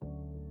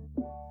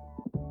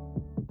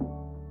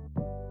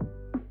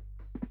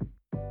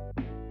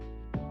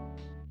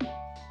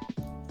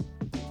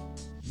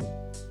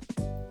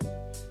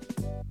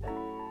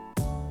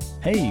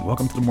Hey,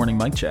 welcome to the Morning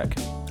Mike Check.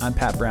 I'm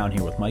Pat Brown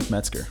here with Mike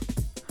Metzger.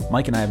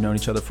 Mike and I have known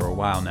each other for a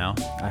while now.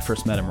 I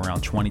first met him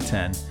around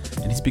 2010,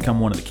 and he's become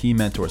one of the key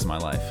mentors in my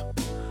life.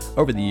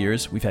 Over the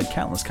years, we've had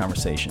countless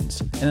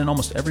conversations, and in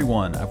almost every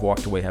one, I've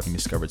walked away having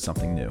discovered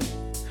something new.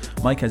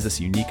 Mike has this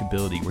unique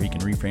ability where he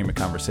can reframe a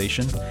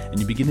conversation, and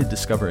you begin to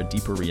discover a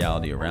deeper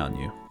reality around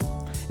you.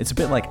 It's a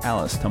bit like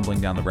Alice tumbling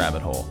down the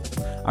rabbit hole.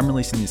 I'm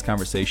releasing these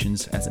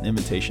conversations as an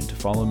invitation to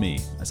follow me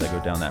as I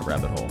go down that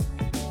rabbit hole.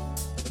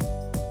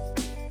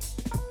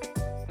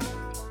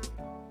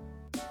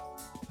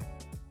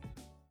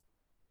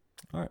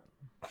 All right.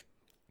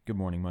 Good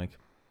morning, Mike.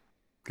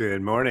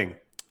 Good morning.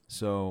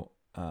 So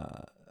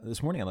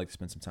this morning I'd like to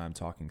spend some time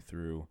talking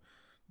through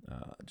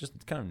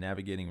just kind of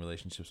navigating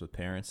relationships with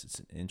parents. It's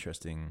an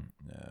interesting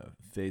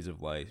phase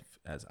of life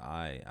as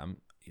I'm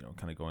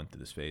kind of going through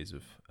this phase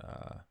of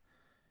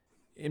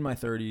in my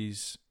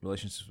 30s,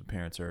 relationships with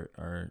parents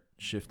are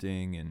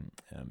shifting, and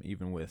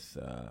even with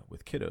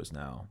kiddos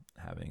now,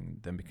 having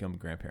them become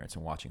grandparents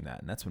and watching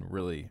that, and that's been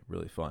really,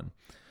 really fun.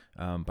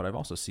 But I've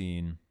also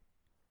seen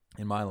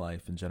in my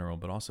life in general,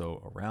 but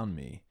also around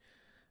me,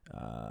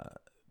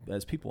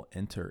 as people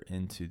enter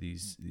into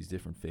these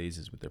different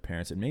phases with their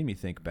parents, it made me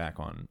think back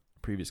on a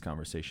previous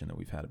conversation that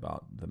we've had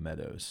about the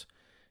meadows,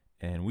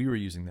 and we were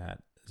using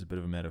that as a bit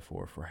of a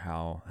metaphor for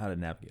how to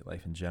navigate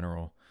life in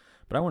general.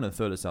 But I want to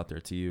throw this out there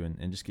to you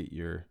and just get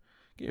your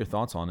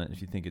thoughts on it,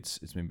 if you think it's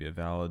maybe a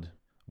valid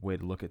way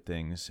to look at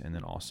things, and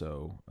then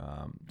also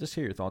just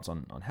hear your thoughts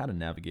on how to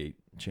navigate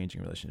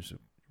changing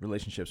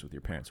relationships with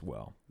your parents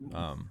well.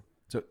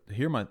 So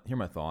hear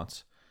my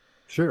thoughts.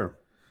 Sure.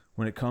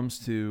 When it comes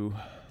to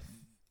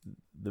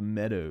the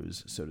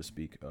meadows, so to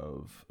speak,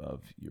 of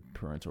your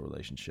parental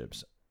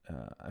relationships,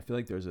 I feel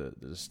like there's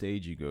a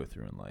stage you go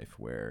through in life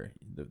where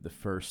the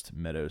first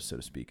meadow, so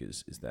to speak,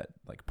 is that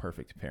like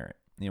perfect parent.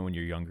 You know, when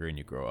you're younger and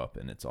you grow up,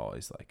 and it's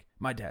always like,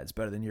 my dad's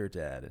better than your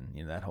dad,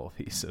 and that whole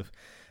piece of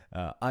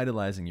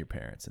idolizing your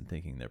parents and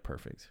thinking they're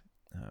perfect.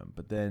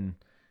 But then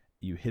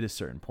you hit a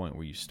certain point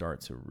where you start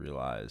to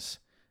realize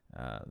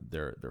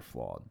they're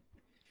flawed.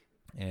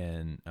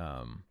 And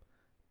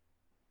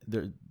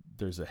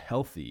there's a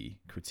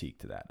healthy critique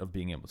to that, of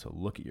being able to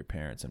look at your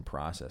parents and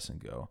process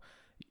and go,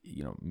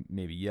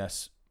 maybe,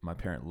 yes, my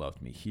parent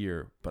loved me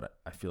here, but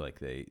I feel like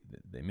they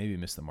maybe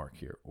missed the mark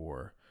here,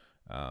 or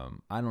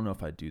I don't know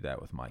if I'd do that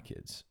with my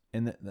kids.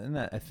 And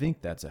that I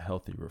think that's a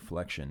healthy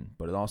reflection,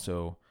 but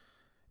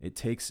it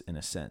takes an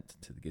ascent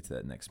to get to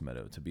that next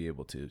meadow, to be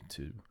able to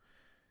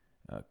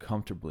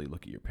comfortably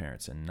look at your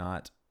parents and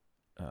not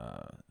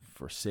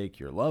forsake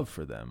your love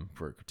for them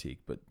for a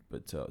critique,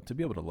 but to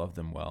be able to love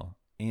them well,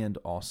 and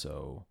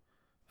also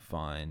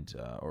find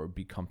or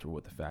be comfortable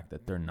with the fact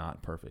that they're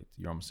not perfect.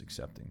 You're almost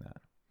accepting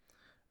that.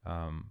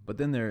 But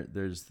then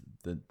there's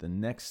the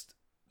next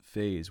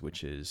phase,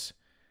 which is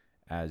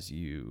as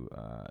you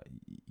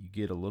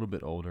get a little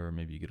bit older,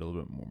 maybe you get a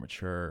little bit more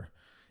mature.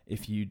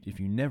 If you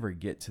never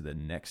get to the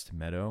next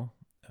meadow,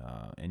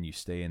 and you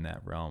stay in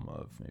that realm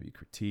of maybe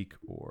critique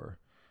or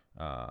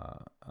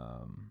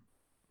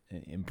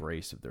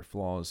embrace of their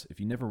flaws, if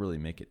you never really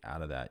make it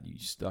out of that, you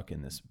stuck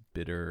in this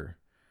bitter,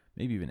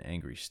 maybe even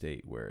angry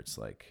state where it's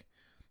like,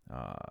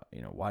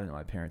 why didn't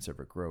my parents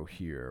ever grow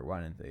here? Why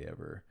didn't they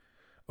ever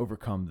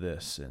overcome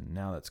this? And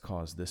now that's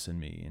caused this in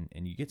me.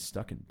 And you get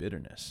stuck in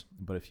bitterness.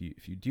 But if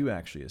you do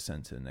actually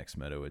ascend to the next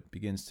meadow, it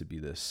begins to be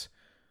this,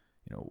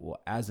 well,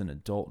 as an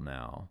adult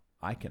now,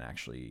 I can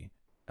actually,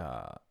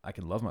 I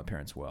can love my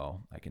parents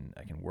well. I can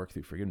work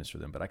through forgiveness for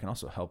them, but I can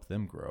also help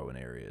them grow in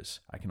areas.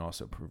 I can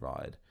also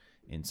provide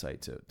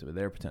insight to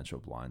their potential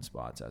blind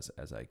spots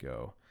as I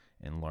go,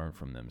 and learn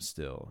from them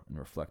still, and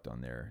reflect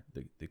on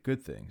the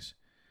good things.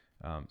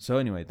 So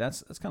anyway,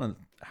 that's kind of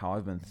how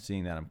I've been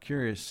seeing that. I'm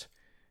curious,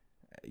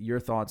 your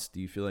thoughts. Do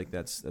you feel like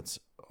that's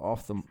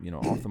off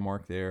the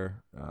mark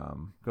there?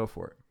 Go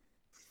for it.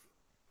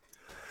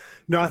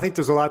 No, I think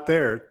there's a lot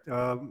there.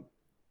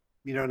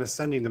 In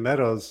ascending the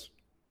meadows,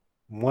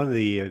 one of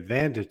the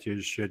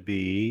advantages should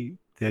be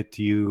that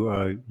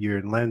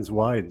your lens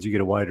widens. You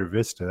get a wider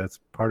vista. That's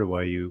part of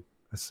why you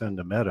ascend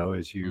a meadow,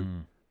 is you.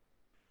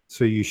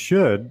 So you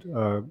should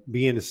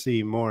begin to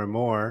see more and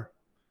more.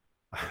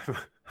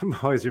 I'm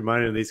always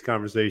reminded of these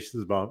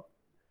conversations about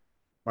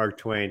Mark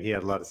Twain. He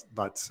had a lot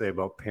to say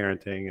about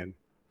parenting, and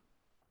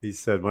he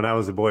said, when I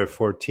was a boy of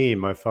 14,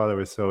 my father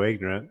was so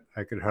ignorant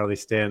I could hardly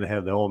stand to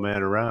have the old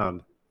man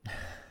around.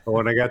 But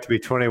when I got to be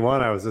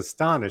 21, I was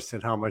astonished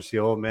at how much the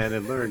old man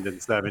had learned in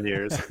 7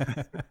 years.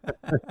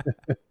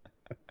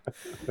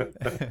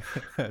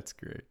 That's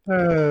great.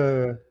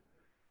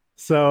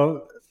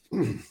 So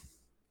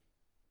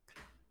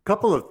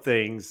couple of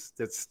things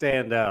that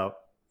stand out.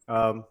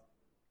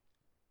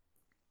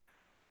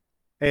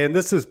 And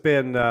this has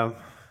been,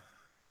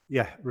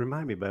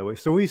 remind me, by the way.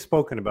 So we've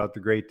spoken about the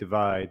Great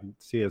Divide,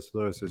 C.S.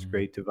 Lewis's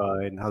Great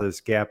Divide, and how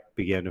this gap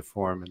began to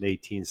form in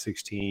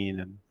 1816,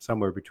 and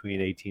somewhere between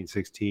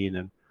 1816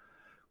 and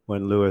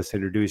when Lewis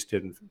introduced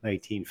it in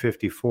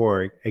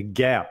 1954, a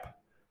gap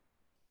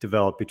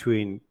developed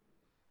between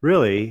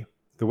really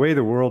the way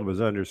the world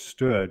was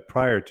understood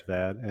prior to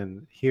that,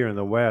 and here in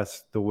the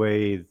West, the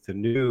way the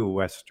new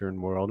Western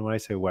world, when I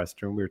say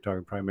Western, we were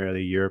talking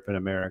primarily Europe and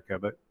America,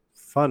 but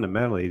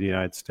fundamentally the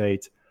United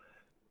States,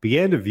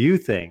 began to view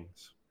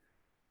things.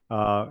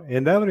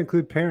 And that would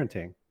include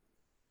parenting.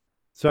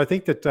 So I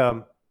think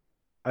that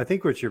I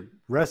think what you're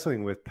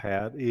wrestling with,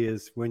 Pat,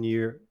 is when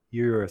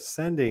you're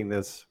ascending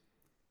this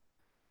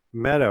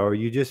meadow,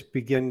 you just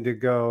begin to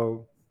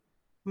go,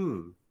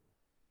 hmm.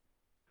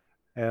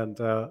 And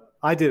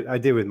I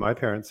did with my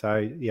parents.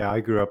 I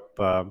grew up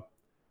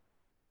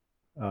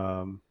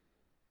um,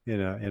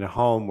 in a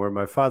home where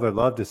my father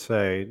loved to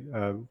say,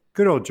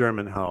 good old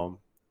German home.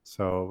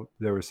 So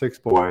there were 6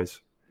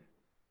 boys.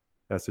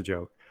 That's a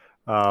joke.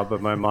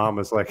 But my mom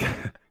was like,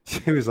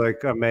 she was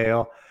like a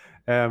male,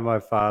 and my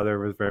father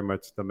was very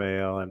much the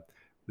male. And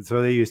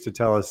so they used to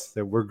tell us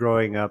that we're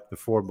growing up, the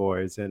 4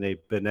 boys, in a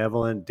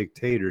benevolent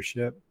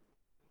dictatorship.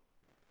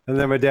 And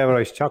then my dad would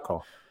always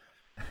chuckle.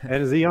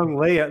 And as a young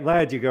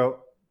lad, you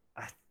go,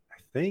 I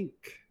think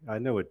I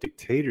know what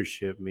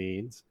dictatorship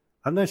means.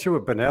 I'm not sure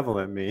what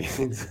benevolent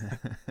means.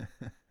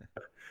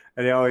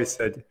 And he always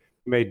said,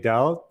 you may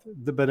doubt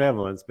the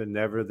benevolence, but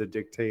never the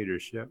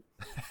dictatorship.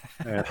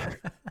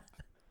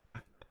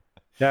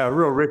 Yeah, a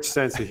real rich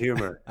sense of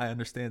humor. I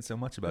understand so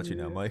much about you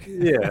now, Mike.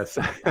 Yes.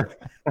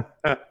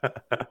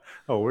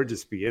 Oh, we're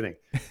just beginning.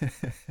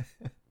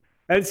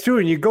 And it's true.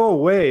 And you go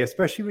away,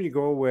 especially when you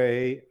go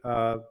away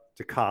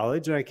to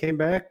college. And I came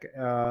back.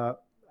 I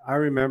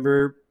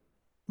remember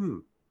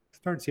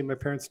starting to see my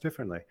parents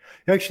differently.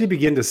 You actually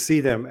begin to see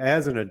them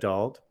as an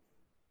adult,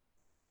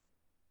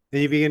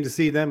 and you begin to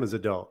see them as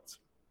adults.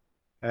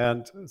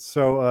 And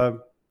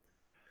so,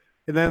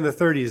 and then in the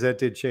 30s, that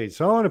did change.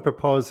 So I want to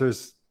propose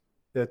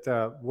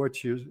that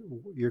what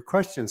your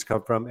questions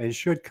come from and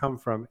should come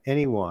from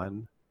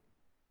anyone,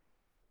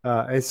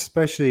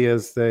 especially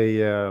as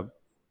they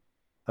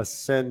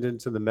ascend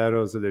into the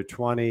meadows of their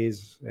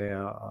 20s.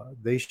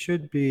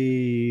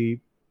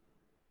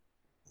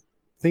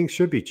 Things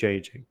should be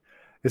changing.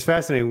 It's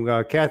fascinating.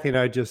 Kathy and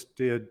I just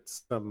did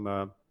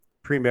some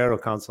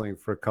premarital counseling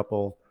for a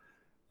couple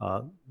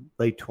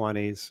late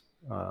 20s.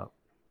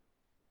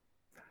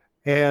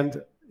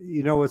 And,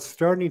 what's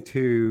starting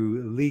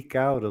to leak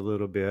out a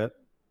little bit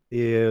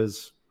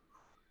is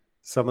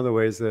some of the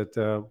ways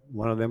that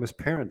one of them is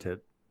parented.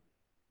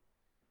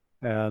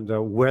 And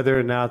whether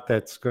or not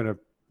that's going to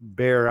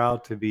bear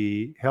out to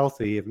be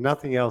healthy, if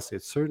nothing else,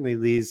 it certainly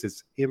leaves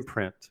its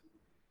imprint.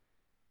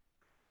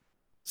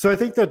 So I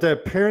think that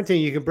the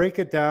parenting, you can break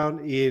it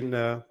down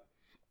in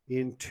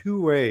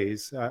 2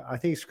 ways. I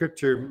think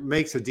Scripture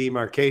makes a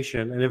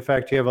demarcation, and in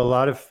fact, you have a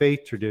lot of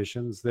faith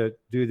traditions that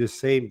do the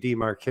same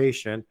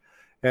demarcation.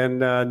 And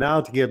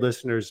now, to get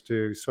listeners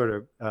to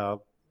sort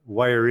of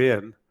wire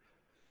in,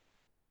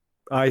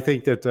 I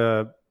think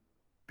that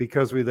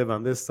because we live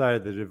on this side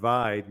of the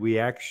divide, we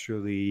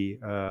actually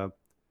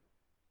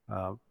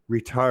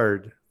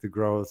retard the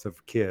growth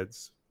of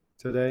kids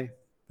today.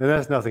 And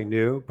that's nothing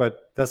new,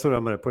 but that's what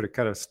I'm going to put a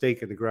kind of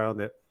stake in the ground,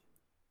 that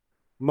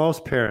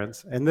most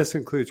parents, and this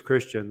includes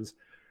Christians,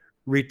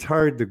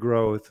 retard the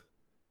growth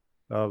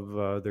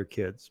of their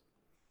kids.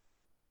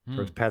 Of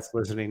course, Pat's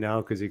listening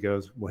now because he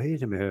goes,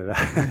 wait a minute.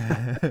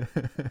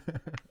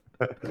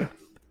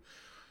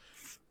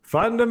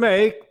 Fun to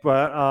make,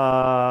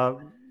 but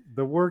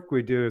the work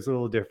we do is a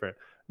little different.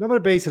 And I'm going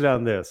to base it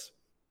on this.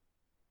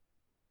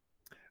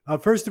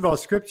 First of all,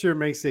 Scripture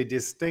makes a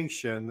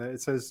distinction. It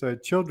says,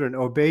 children,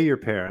 obey your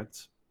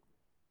parents.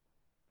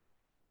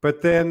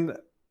 But then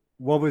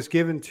what was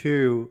given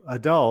to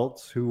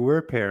adults who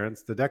were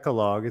parents, the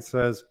Decalogue, it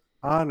says,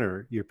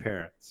 honor your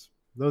parents.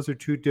 Those are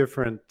 2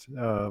 different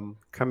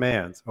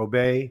commands: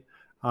 obey,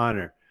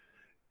 honor.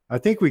 I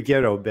think we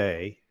get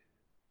obey.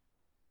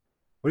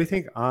 What do you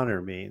think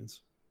honor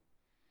means?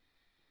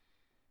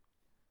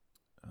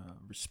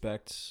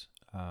 Respect.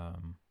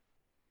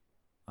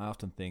 I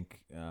often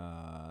think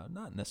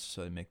not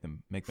necessarily make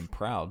them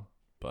proud,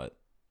 but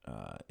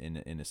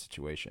in a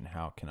situation,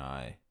 how can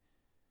I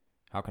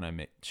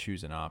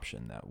choose an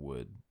option that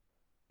would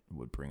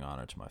bring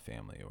honor to my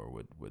family, or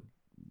would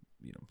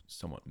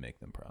somewhat make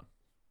them proud?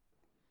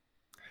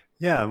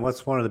 Yeah, and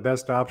what's one of the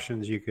best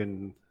options you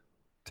can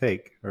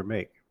take or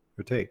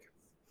take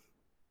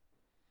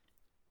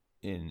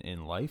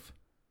in life?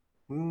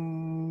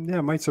 Yeah,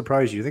 it might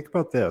surprise you. Think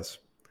about this.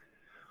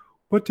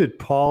 What did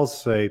Paul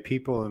say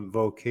people in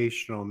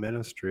vocational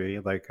ministry,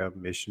 like a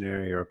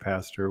missionary or a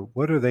pastor,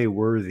 what are they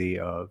worthy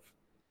of?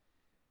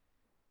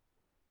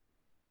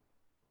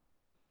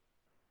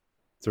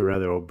 It's a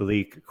rather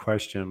oblique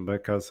question,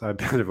 because I've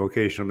been a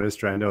vocational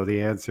minister. I know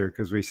the answer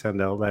because we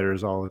send out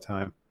letters all the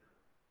time.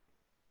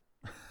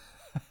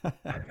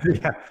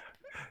 Yeah.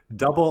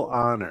 Double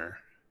honor.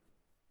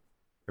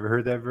 Ever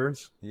heard that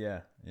verse?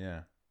 Yeah.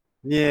 Yeah.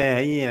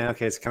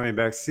 Okay, it's coming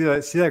back. See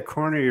that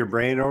corner of your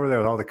brain over there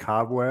with all the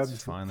cobwebs?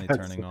 It's finally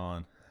turning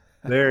on.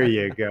 There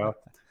you go.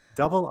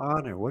 Double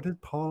honor. What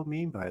did Paul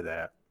mean by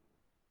that?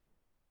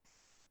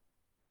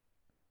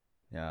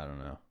 Yeah, I don't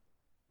know.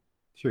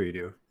 Sure you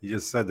do. You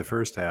just said the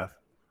first half.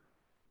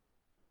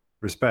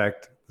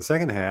 respect. The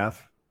second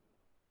half,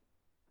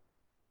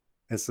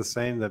 it's the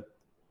same that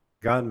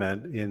God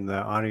meant in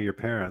the honor your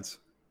parents.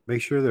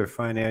 Make sure they're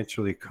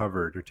financially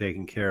covered or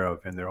taken care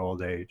of in their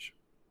old age.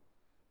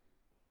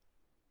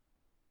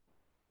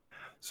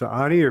 So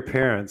honor your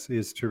parents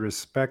is to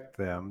respect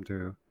them,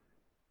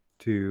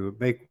 to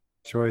make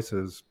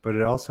choices, but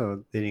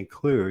it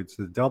includes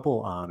the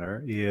double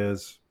honor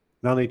is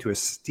not only to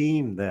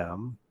esteem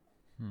them,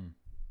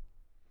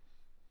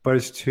 but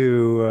it's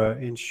to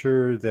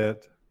ensure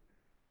that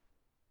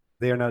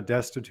they are not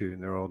destitute in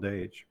their old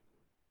age.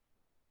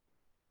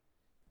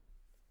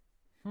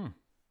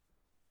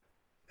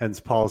 Hence,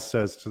 Paul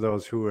says to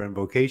those who are in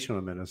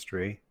vocational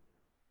ministry,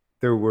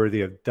 they're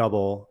worthy of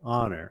double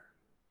honor.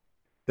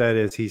 That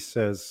is, he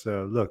says,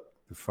 look,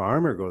 the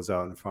farmer goes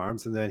out and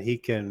farms, and then he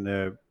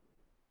can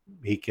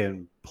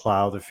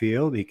plow the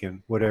field. He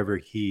can, whatever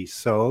he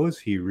sows,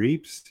 he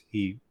reaps,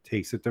 he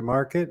takes it to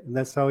market, and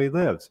that's how he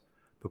lives.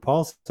 But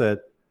Paul said,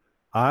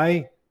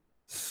 I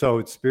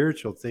sowed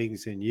spiritual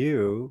things in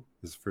you,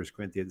 this is 1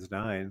 Corinthians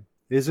 9.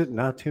 Is it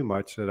not too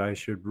much that I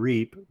should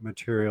reap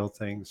material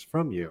things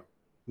from you?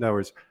 In other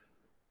words,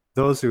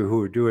 those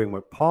who are doing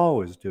what Paul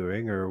was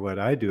doing, or what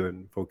I do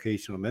in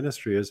vocational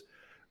ministry, is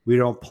we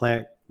don't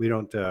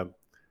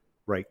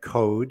write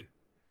code.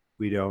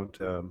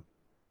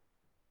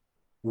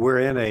 We're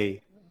in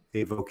a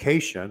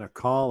vocation, a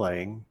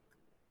calling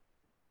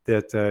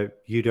that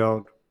you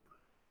don't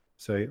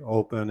say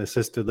open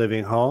assisted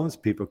living homes.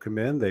 People come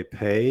in, they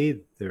pay,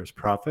 there's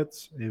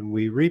profits, and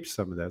we reap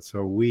some of that.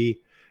 So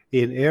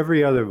in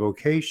every other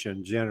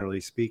vocation, generally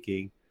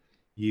speaking,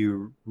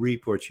 you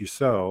reap what you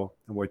sow.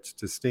 And what's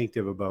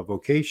distinctive about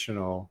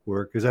vocational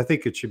work is I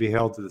think it should be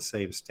held to the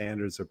same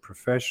standards of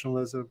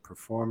professionalism,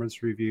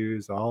 performance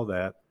reviews, all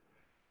that.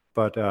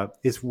 But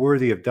it's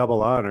worthy of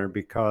double honor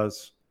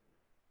because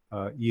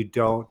you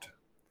don't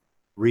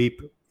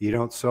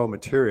sow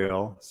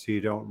material, so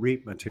you don't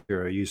reap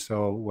material. You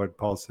sow what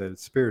Paul said,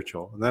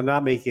 spiritual. And I'm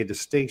not making a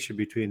distinction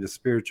between the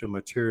spiritual and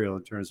material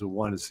in terms of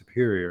one is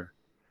superior.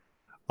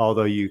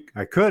 Although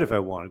I could, if I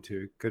wanted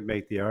to, could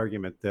make the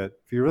argument that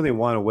if you really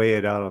want to weigh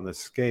it out on the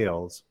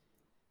scales,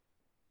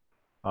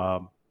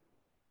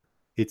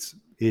 it's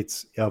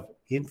of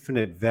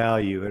infinite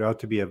value. It ought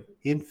to be of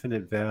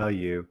infinite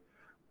value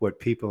what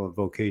people in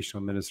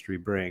vocational ministry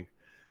bring.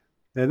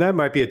 And that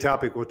might be a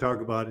topic we'll talk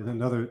about in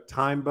another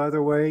time, by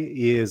the way,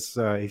 is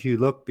if you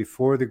look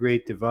before the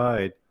Great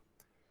Divide,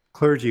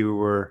 clergy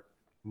were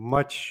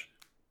much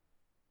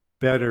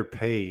better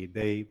paid.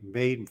 They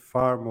made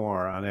far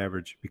more on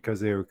average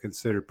because they were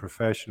considered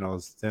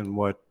professionals than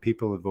what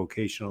people in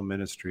vocational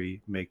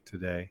ministry make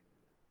today.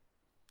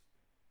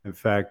 In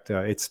fact,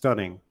 it's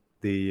stunning.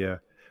 But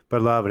a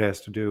lot of it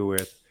has to do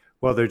with,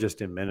 well, they're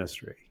just in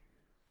ministry.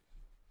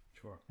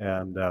 Sure.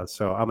 And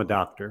so I'm a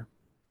doctor.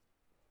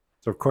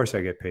 So of course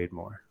I get paid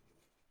more.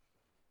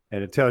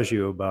 And it tells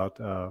you about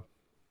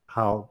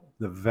how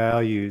the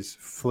values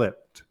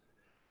flipped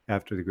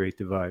after the Great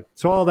Divide.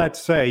 So all that to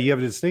say, you have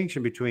a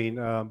distinction between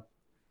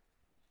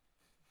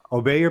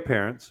obey your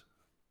parents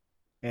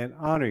and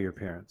honor your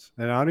parents.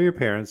 And honor your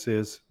parents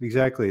is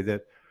exactly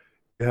that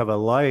you have a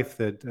life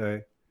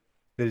that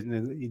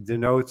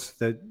denotes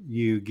that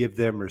you give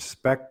them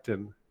respect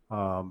and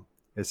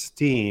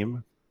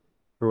esteem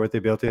for what they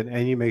built in,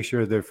 and you make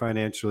sure they're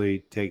financially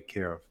taken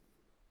care of.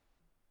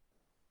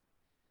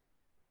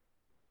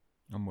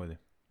 I'm with you.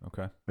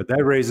 Okay. But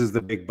that raises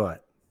the big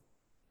but.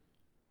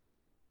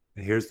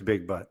 And here's the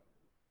big but.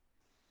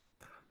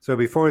 So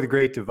before the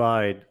Great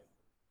Divide,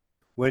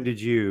 when did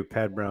you,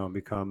 Pat Brown,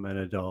 become an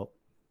adult?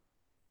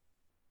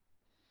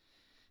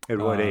 At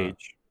what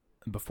age?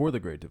 Before the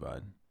Great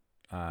Divide.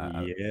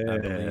 Yes. I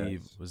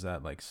believe, was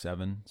that like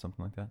 7,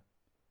 something like that?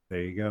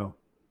 There you go.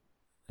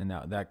 And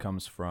now that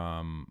comes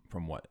from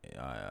what?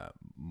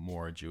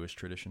 More Jewish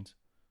traditions?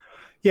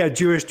 Yeah,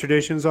 Jewish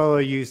traditions, although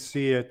you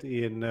see it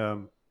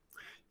in...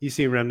 you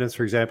see remnants,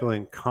 for example,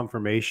 in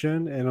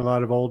confirmation and a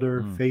lot of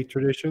older faith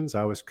traditions.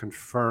 I was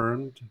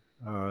confirmed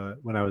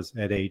when I was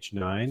at age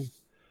 9.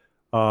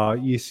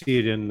 You see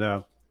it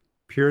in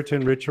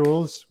Puritan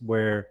rituals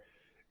where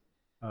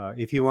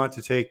if you want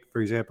to take,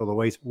 for example,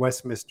 the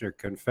Westminster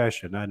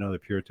Confession, I know the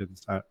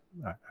Puritans, I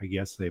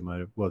guess they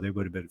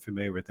would have been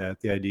familiar with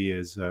that. The idea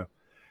is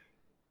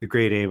the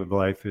great aim of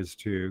life is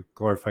to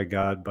glorify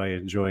God by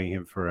enjoying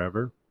him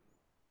forever.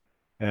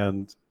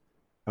 And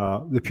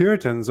the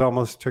Puritans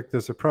almost took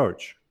this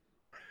approach.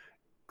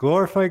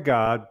 Glorify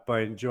God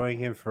by enjoying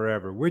him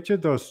forever. Which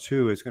of those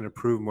two is going to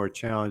prove more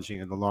challenging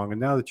in the long run?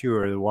 Now that you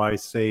are the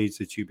wise sage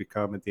that you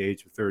become at the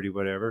age of 30,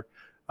 whatever,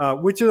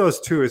 which of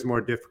those two is more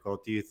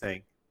difficult, do you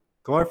think?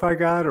 Glorify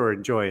God or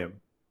enjoy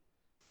him?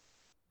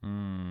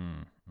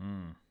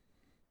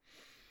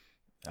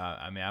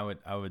 I mean,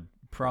 I would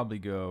probably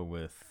go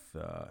with,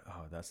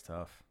 that's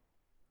tough.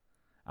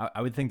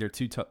 I would think they're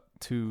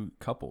too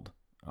coupled.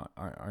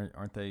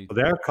 Aren't they? Well,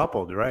 they're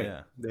coupled, right?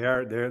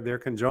 Yeah. They're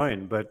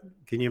conjoined. But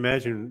can you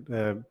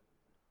imagine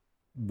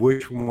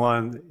which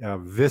one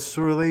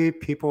viscerally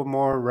people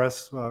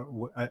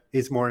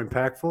is more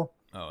impactful?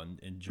 Oh, and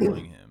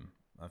enjoying him.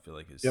 I feel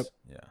like Yep. is,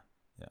 yeah,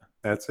 yeah.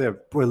 That's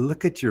it. Boy,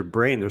 look at your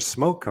brain. There's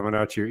smoke coming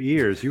out your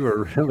ears. You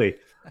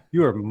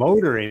were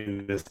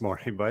motoring this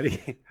morning,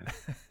 buddy.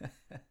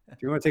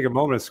 If you want to take a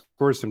moment and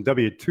score some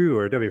W2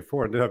 or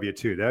W4 and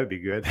W2, that'd be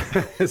good.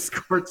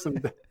 Score some.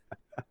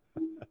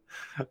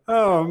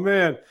 Oh,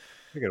 man.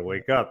 I got to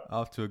wake up.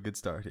 Off to a good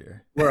start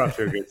here. We're off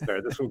to a good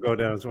start. This will go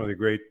down as one of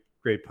the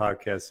great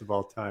podcasts of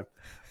all time.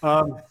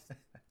 Um,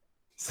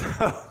 so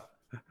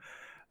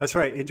that's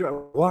right. Enjoy.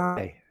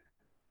 Why?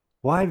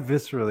 Why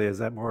viscerally is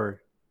that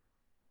more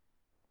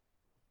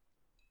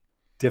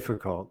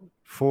difficult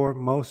for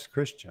most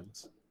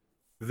Christians?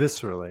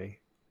 Viscerally,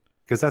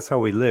 because that's how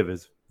we live,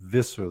 is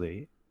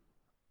viscerally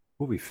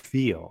what we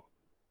feel,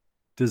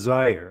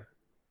 desire.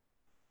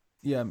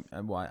 Yeah,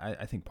 well,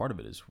 I think part of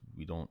it is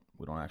we don't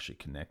actually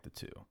connect the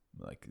two.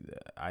 Like,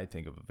 I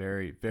think of a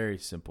very, very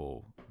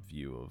simple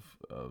view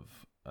of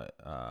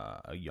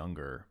a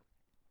younger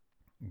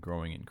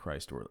growing in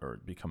Christ, or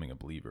becoming a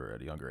believer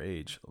at a younger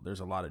age. There's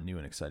a lot of new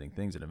and exciting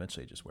things, and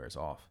eventually it just wears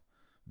off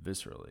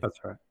viscerally. That's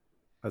right.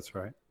 That's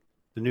right.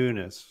 The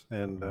newness,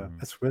 and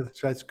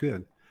that's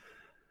good.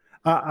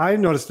 I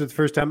noticed it the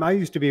first time. I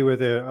used to be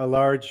with a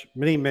large,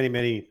 many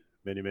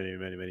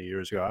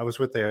years ago. I was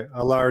with a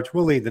large.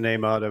 We'll leave the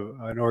name out of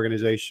an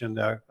organization,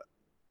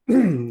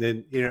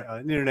 an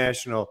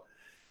international.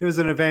 It was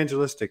an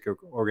evangelistic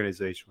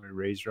organization. We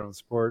raised our own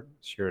sport,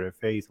 shared our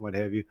faith, what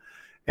have you.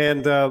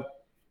 And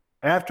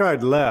after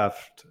I'd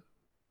left,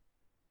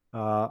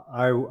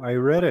 I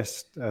read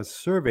a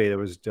survey that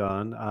was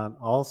done on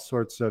all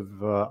sorts of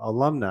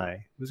alumni.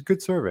 It was a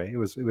good survey. It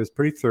was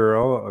pretty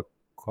thorough,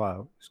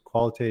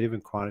 qualitative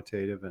and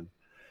quantitative,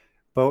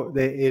 but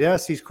it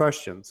asked these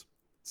questions.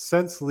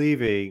 Since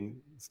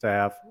leaving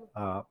staff,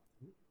 have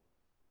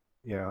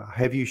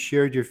you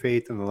shared your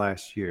faith in the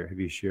last year? Have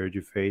you shared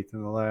your faith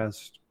in the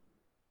last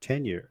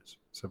 10 years?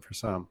 So for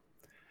some,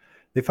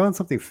 they found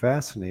something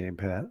fascinating,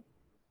 Pat.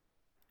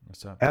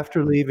 What's up?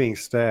 After leaving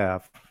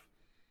staff,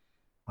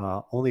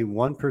 only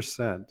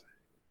 1%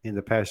 in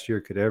the past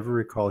year could ever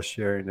recall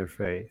sharing their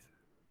faith.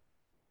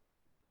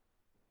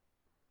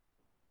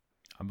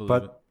 I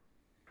believe it.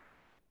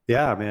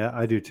 Yeah, I mean,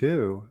 I do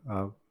too.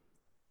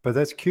 But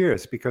that's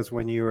curious, because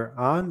when you were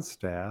on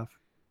staff,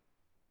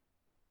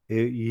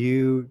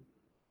 you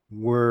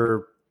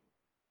were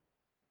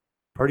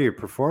part of your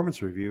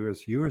performance review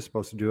is you were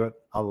supposed to do it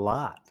a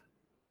lot.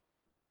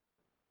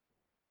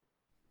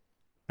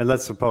 And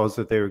let's suppose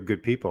that they were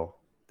good people.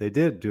 They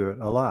did do it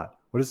a lot.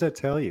 What does that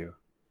tell you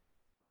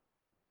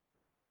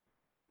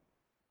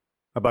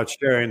about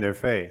sharing their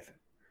faith?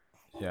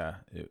 Yeah,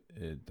 it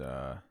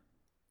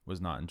was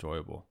not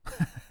enjoyable.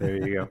 There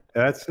you go.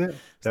 That's it.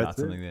 It's not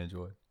something they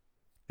enjoy.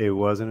 It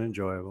wasn't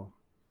enjoyable.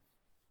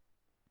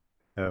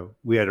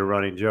 We had a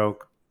running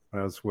joke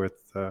when I was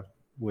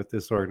with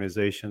this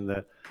organization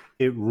that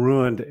it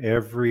ruined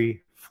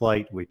every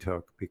flight we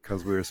took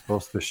because we were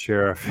supposed to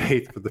share our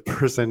faith with the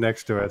person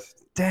next to us.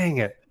 Dang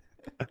it.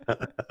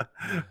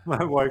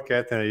 My wife,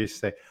 Kathy, and I used to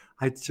say,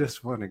 I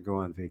just want to go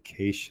on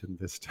vacation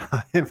this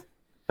time.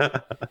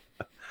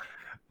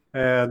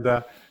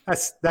 And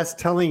that's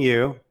telling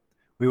you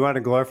we want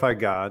to glorify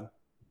God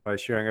by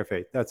sharing our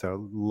faith. That's a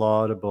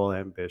laudable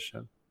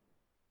ambition.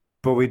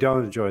 But we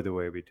don't enjoy the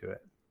way we do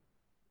it.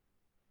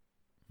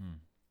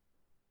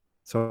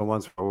 So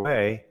once we're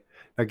away,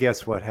 now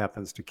guess what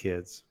happens to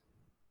kids?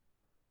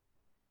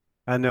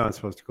 I know I'm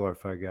supposed to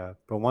glorify God,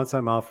 but once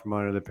I'm out from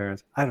under the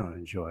parents, I don't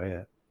enjoy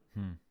it.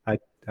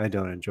 I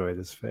don't enjoy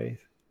this faith.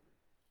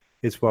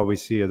 It's what we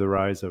see of the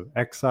rise of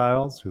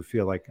exiles who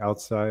feel like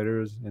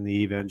outsiders in the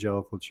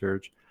evangelical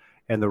church,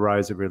 and the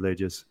rise of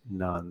religious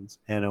nuns,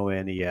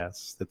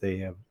 NONES, that they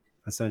have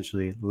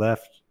essentially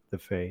left the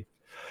faith.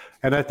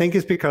 And I think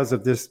it's because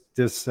of this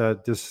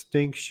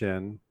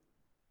distinction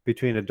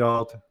between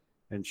adult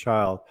and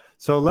child.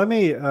 So let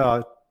me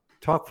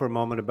talk for a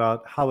moment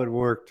about how it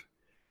worked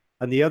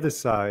on the other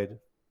side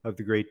of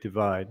the Great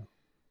Divide.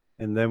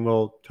 And then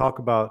we'll talk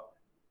about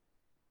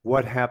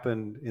what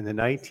happened in the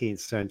 19th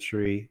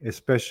century,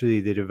 especially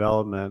the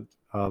development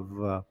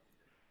of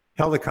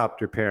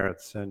helicopter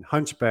parents and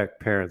hunchback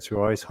parents who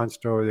always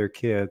hunched over their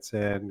kids,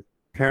 and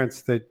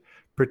parents that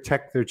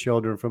protect their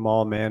children from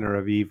all manner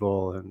of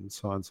evil, and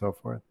so on and so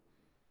forth.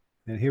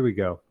 And here we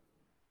go.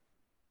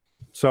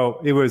 So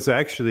it was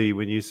actually,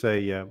 when you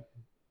say,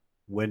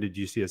 when did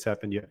you see this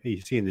happen?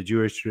 You see in the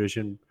Jewish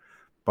tradition,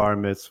 bar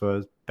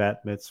mitzvahs,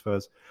 bat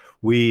mitzvahs.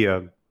 We,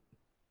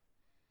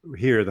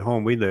 here at the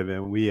home we live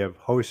in, we have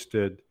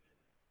hosted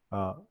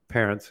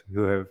parents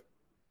who have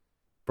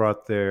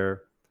brought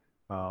their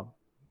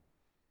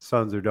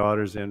sons or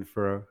daughters in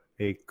for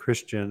a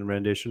Christian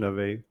rendition of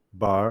a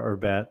bar or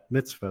bat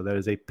mitzvah. That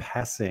is a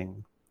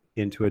passing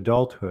into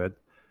adulthood.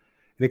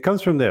 And it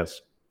comes from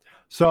this.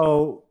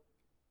 So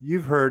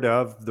you've heard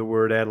of the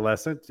word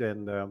adolescent,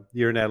 and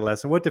you're an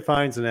adolescent. What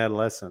defines an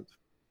adolescent?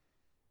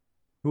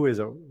 Who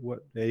is what?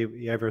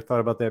 You ever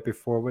thought about that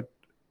before? What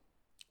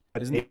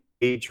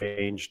age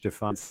range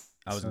defines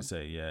I was gonna So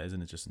say, yeah,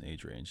 isn't it just an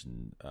age range?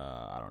 And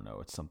I don't know,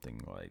 it's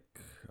something like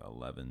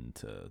 11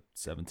 to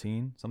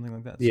 17, something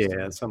like that. It's just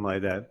yeah, a something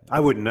like that. I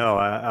wouldn't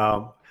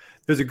know.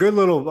 There's a good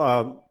little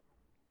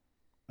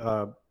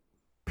uh,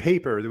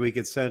 paper that we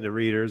could send to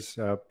readers.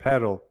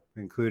 Paddle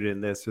included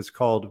in this. It's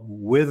called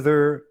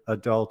 "Wither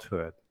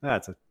Adulthood."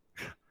 That's a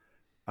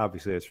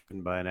obviously it's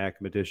written by an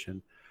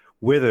academician.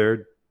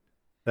 Withered,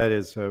 that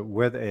is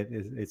whether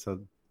it's a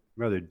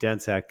rather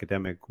dense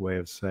academic way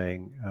of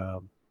saying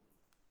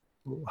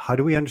how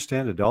do we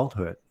understand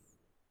adulthood?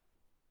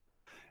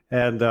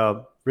 And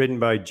written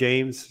by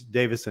James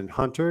Davison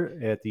Hunter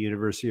at the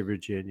University of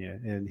Virginia.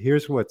 And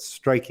here's what's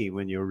striking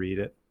when you read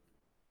it.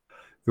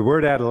 The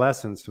word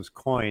adolescence was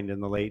coined in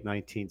the late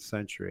 19th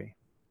century.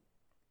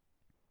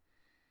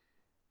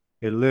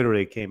 It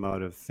literally came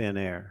out of thin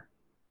air.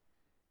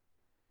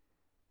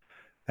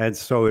 And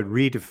so it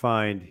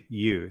redefined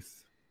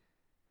youth.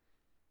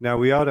 Now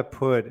we ought to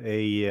put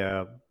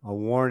a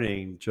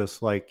warning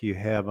just like you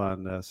have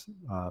on this,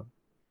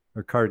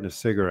 a carton of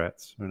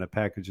cigarettes or in a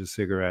package of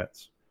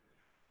cigarettes.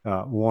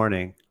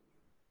 Warning,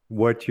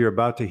 what you're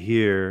about to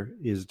hear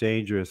is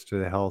dangerous to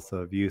the health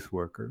of youth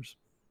workers.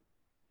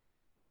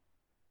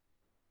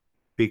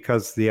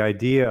 Because the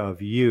idea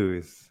of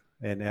youth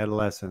and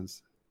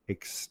adolescence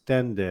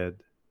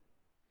extended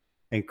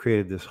and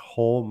created this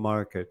whole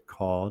market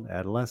called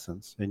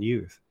adolescence and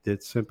youth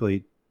that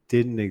simply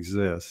didn't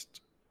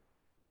exist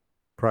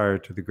prior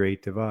to the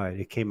Great Divide.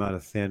 It came out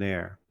of thin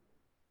air.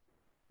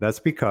 That's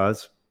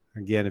because,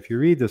 again, if you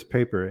read this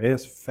paper,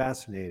 it's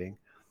fascinating,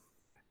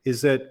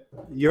 is that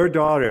your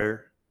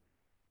daughter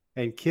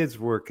and kids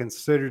were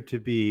considered to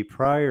be,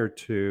 prior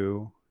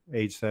to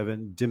age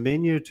 7,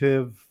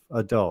 diminutive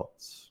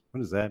adults. What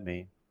does that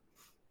mean?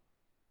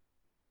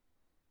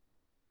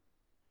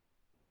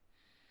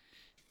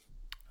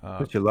 uh,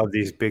 Don't you love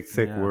these big,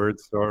 thick yeah.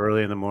 words so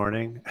early in the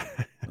morning?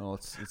 Well,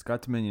 it's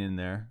got Dominion in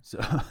there, so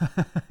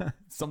No,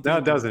 something it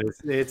to. doesn't.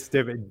 It's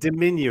different.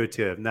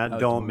 Diminutive, not Oh,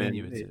 domin.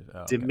 diminutive. Oh,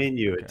 okay, okay.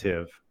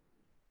 Diminutive.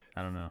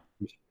 I don't know.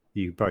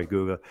 You can probably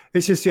Google it.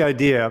 It's just the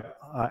idea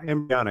of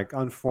embryonic,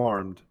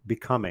 unformed,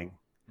 becoming.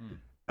 Mm.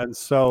 And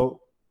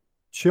so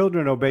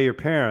children obey your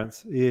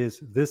parents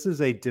this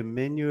is a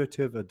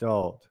diminutive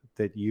adult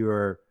that you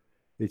are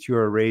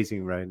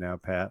raising right now,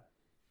 Pat.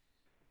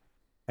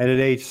 And at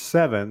age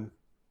 7,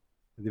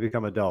 they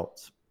become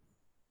adults.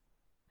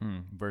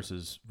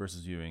 Versus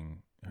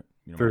viewing, my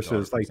daughter,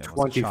 Versus for like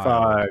example, as a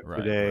child. 25 Right,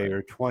 today right,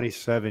 or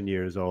 27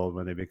 years old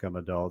when they become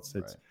adults.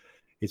 It's right.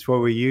 it's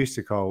what we used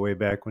to call way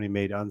back when he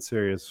made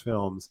unserious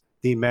films,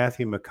 the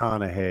Matthew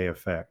McConaughey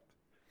effect.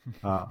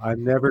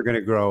 I'm never going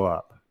to grow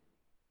up.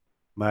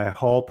 My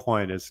whole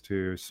point is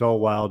to sow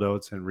wild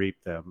oats and reap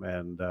them,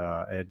 and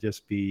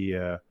just be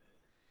a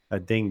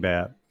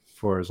dingbat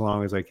for as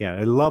long as I can,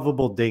 a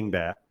lovable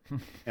dingbat.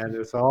 And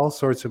there's all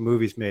sorts of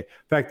movies made.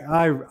 In fact,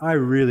 I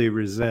really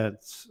resent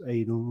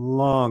a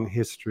long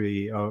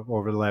history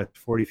over the last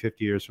 40,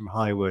 50 years from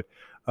Hollywood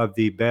of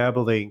the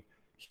babbling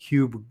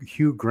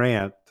Hugh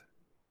Grant,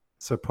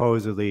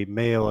 supposedly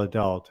male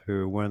adult,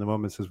 who, when the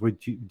woman says,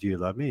 do you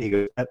love me? He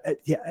goes,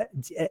 yeah.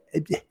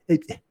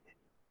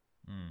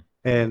 Mm.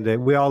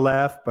 And we all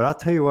laugh. But I'll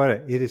tell you what,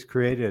 it has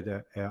created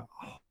a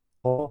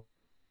whole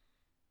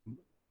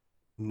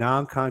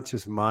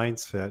non-conscious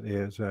mindset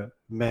is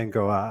men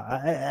go,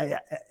 I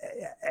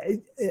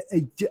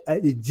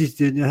just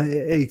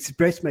didn't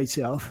express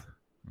myself,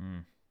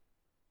 Mm.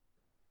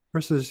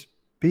 versus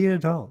be an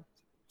adult.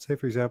 Say,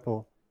 for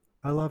example,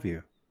 I love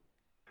you,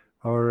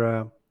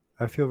 or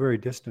I feel very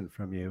distant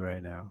from you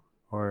right now,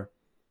 or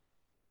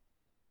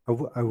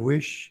I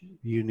wish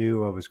you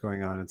knew what was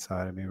going on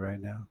inside of me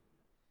right now,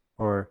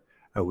 or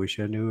I wish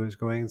I knew what was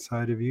going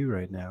inside of you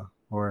right now,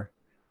 or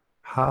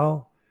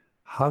how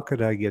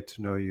could I get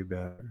to know you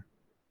better?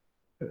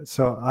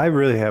 So I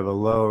really have a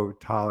low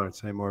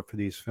tolerance anymore for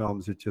these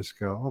films that just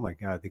go, oh my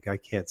God, the guy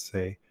can't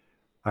say,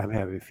 I'm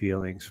having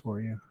feelings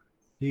for you.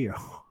 You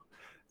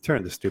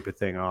turn the stupid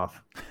thing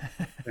off.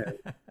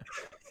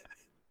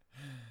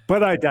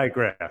 But I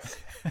digress.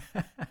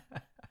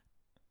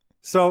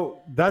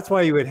 So that's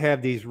why you would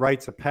have these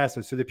rites of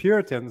passage. So the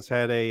Puritans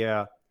had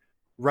a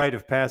rite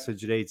of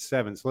passage at age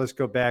 7. So let's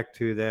go back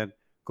to then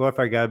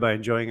glorify God by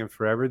enjoying Him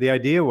forever. The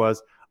idea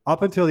was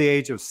up until the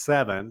age of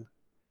 7,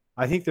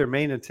 I think their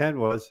main intent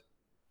was,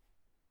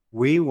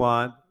 we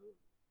want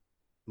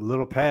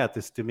little Pat,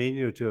 this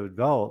diminutive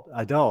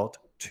adult,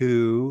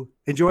 to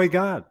enjoy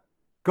God.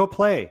 Go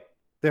play.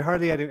 They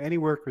hardly had any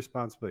work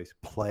responsibilities.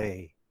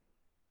 Play,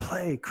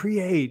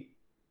 create,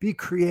 be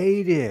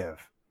creative.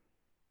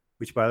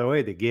 Which, by the way,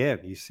 again,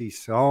 you see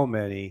so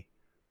many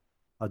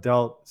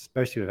adult,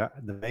 especially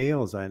the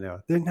males I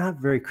know, they're not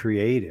very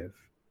creative.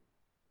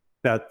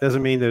 That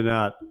doesn't mean they're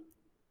not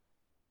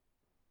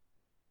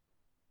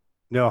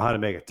know how to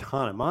make a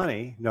ton of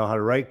money, know how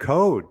to write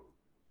code.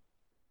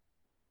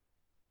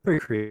 Very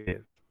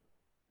creative.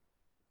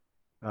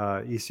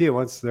 You see it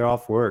once they're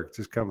off work,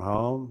 just come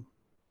home,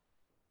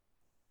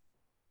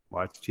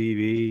 watch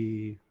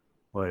TV,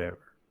 whatever.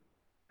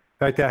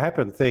 In fact, I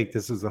happen to think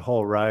this is the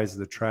whole rise of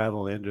the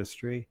travel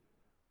industry.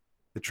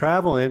 The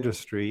travel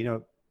industry,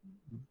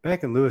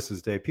 back in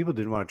Lewis's day, people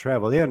didn't want to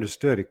travel. They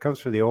understood. It comes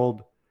from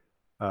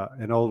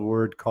an old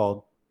word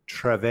called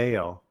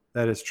travail.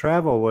 That is,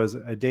 travel was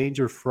a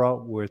danger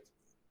fraught with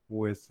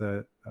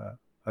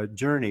a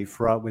journey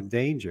fraught with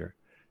danger.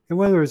 And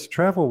whether it's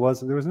travel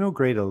wasn't, there was no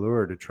great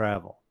allure to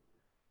travel.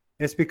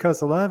 It's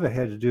because a lot of it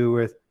had to do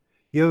with,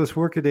 this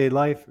workaday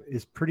life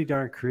is pretty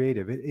darn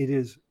creative.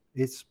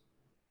 It's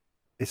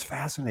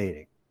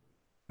fascinating.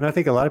 And I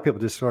think a lot of people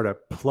just sort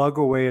of plug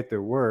away at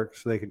their work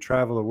so they can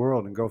travel the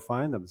world and go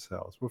find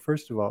themselves. Well,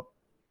 first of all,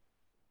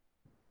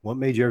 what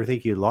made you ever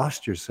think you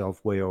lost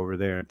yourself way over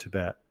there in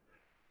Tibet?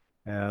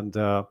 And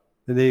then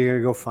you're going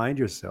to go find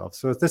yourself.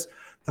 So the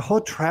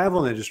whole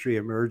travel industry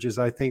emerges,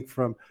 I think,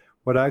 from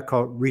what I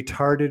call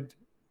retarded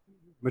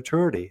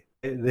maturity.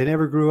 They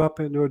never grew up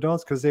into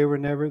adults because they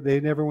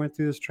never went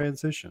through this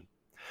transition.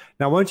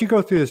 Now, once you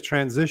go through this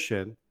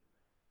transition,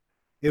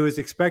 it was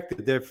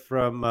expected that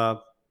from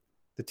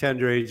the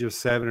tender age of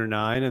 7 or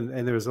 9,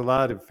 and there was a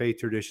lot of faith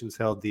traditions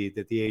held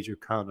that the age of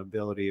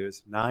accountability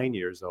is 9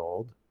 years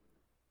old,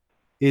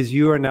 is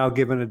you are now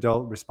given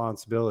adult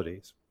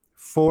responsibilities.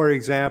 For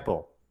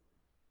example,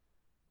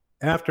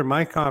 after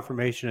my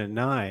confirmation at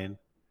 9,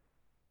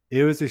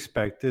 it was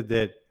expected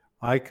that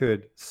I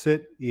could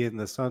sit in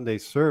the Sunday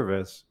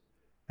service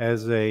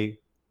as a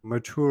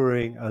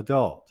maturing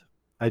adult.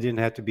 I didn't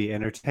have to be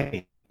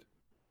entertained.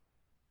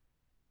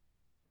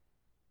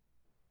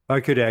 I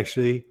could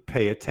actually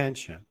pay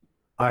attention.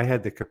 I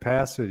had the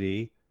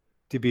capacity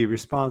to be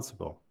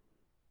responsible.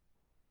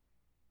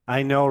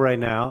 I know right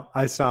now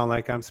I sound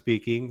like I'm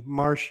speaking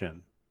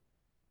Martian.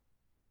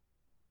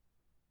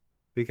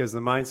 Because the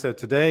mindset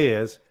today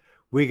is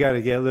we got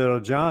to get little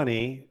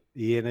Johnny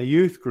in a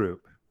youth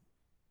group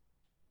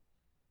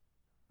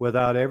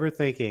without ever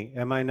thinking,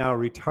 am I now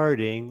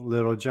retarding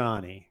little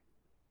Johnny?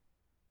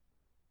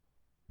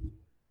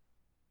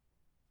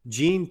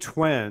 Jean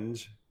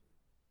Twenge,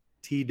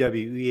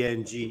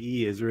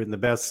 Twenge, has written the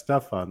best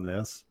stuff on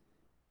this.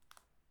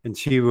 And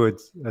she would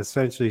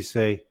essentially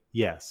say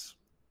yes.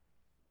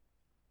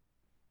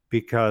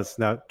 Because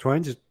now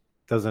Twenge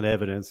doesn't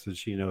evidence that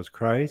she knows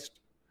Christ,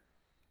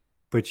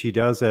 but she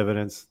does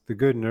evidence the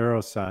good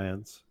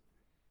neuroscience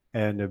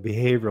and the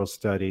behavioral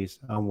studies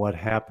on what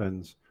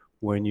happens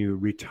when you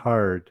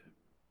retard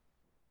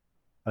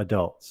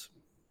adults.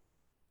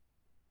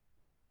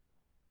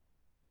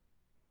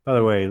 By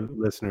the way,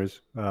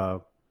 listeners,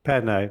 Pat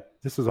and I,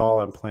 this is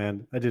all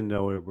unplanned. I didn't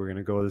know we were going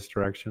to go this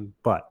direction,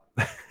 but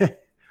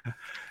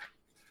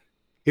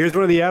here's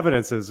one of the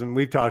evidences, and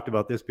we've talked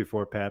about this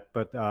before, Pat,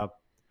 but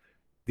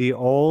the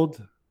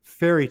old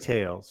fairy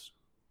tales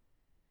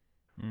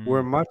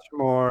were much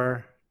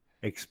more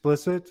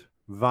explicit,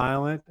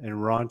 violent, and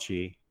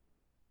raunchy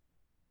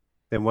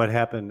than what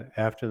happened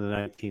after the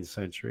 19th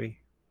century.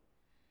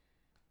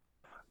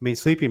 I mean,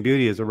 Sleeping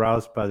Beauty is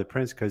aroused by the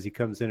prince because he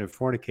comes in and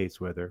fornicates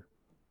with her.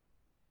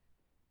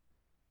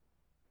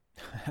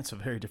 That's a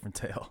very different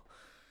tale.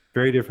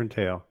 Very different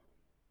tale.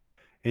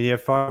 And you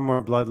have far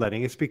more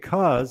bloodletting. It's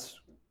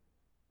because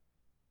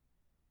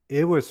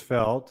it was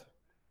felt,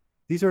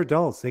 these are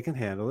adults, they can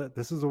handle it.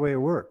 This is the way it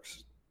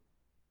works.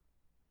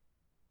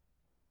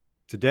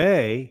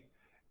 Today,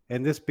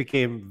 and this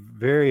became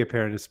very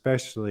apparent,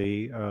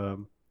 especially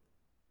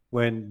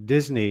when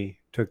Disney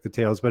took the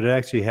tales, but it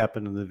actually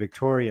happened in the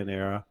Victorian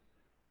era.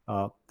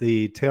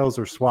 The tales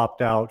are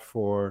swapped out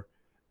for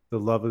the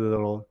lovely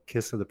little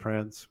kiss of the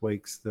prince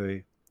wakes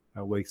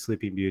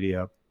Sleeping Beauty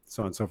up,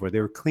 so on and so forth.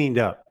 They were cleaned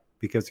up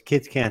because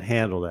kids can't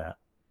handle that.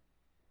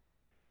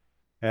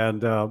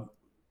 And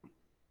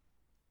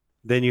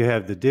then you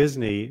have the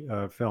Disney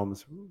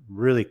films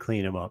really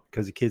clean them up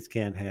because the kids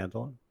can't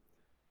handle them.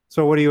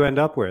 So what do you end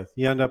up with?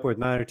 You end up with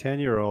 9 or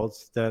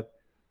 10-year-olds that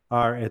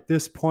are at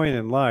this point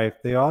in life,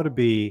 they ought to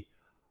be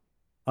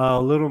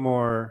a little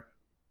more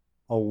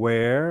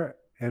aware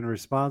and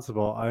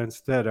responsible,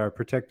 instead are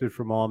protected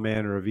from all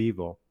manner of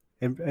evil.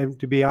 And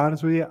to be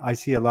honest with you, I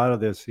see a lot of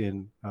this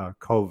in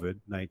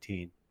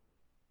COVID-19.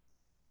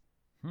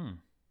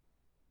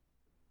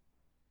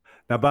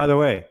 Now, by the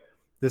way,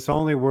 this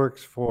only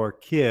works for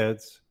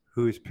kids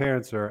whose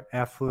parents are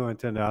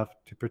affluent enough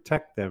to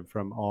protect them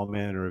from all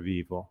manner of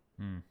evil.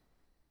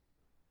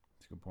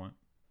 That's a good point.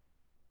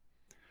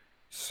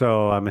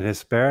 So I'm an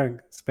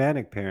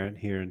Hispanic parent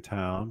here in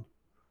town.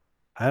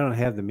 I don't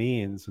have the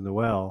means and the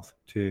wealth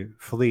to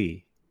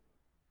flee.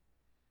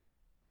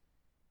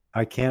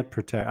 I can't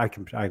protect. I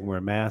can wear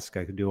a mask.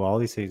 I can do all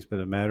these things. But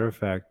as a matter of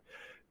fact,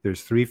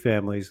 there's 3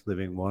 families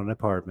living in one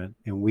apartment,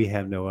 and we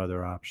have no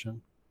other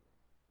option.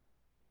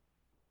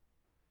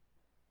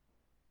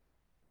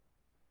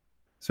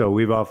 So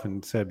we've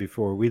often said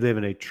before, we live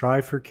in a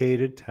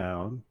trifurcated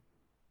town.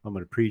 I'm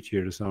going to preach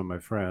here to some of my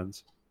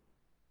friends.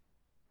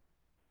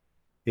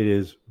 It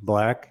is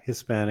black,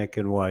 Hispanic,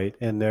 and white,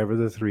 and never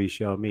the 3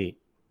 shall meet.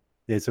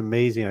 It's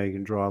amazing how you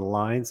can draw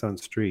lines on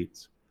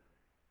streets.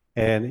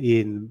 And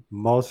in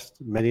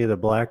many of the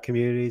black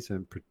communities,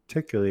 and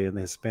particularly in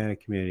the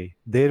Hispanic community,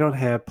 they don't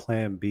have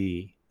plan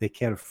B. They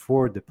can't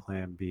afford the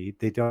plan B.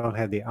 They don't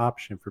have the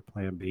option for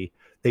plan B.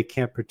 They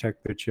can't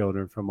protect their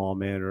children from all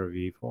manner of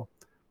evil.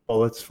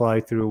 Bullets fly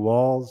through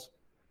walls,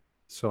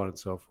 so on and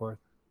so forth.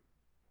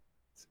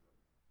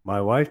 My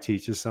wife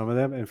teaches some of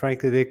them, and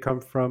frankly, they come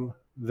from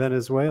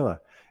Venezuela.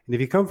 And if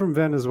you come from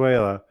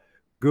Venezuela,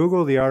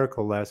 Google the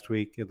article last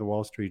week in the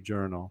Wall Street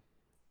Journal.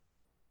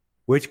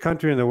 Which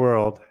country in the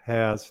world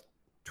has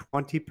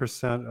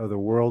 20% of the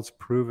world's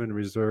proven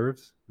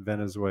reserves?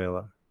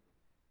 Venezuela.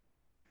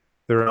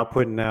 Their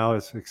output now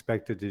is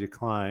expected to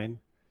decline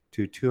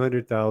to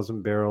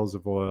 200,000 barrels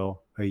of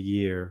oil a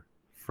year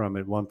from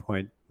at one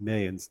point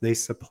millions. They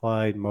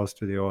supplied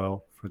most of the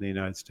oil for the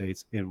United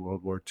States in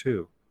World War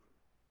II.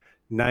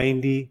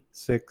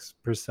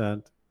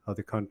 96% of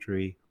the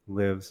country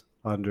lives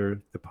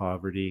under the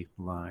poverty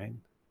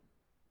line.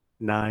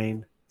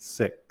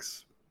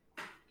 9-6.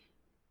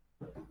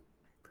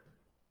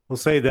 We'll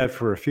save that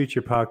for a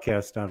future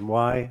podcast on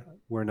why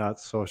we're not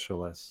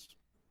socialists.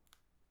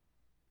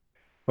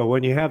 But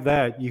when you have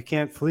that, you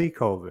can't flee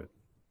COVID.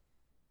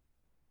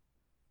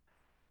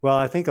 Well,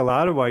 I think a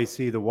lot of why you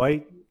see the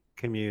white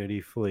community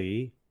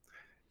flee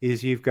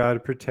is you've got to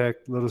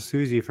protect little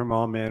Susie from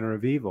all manner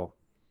of evil.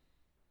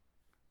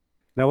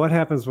 Now, what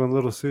happens when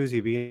little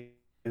Susie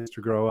begins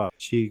to grow up?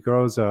 She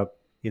grows up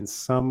in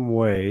some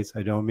ways,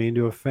 I don't mean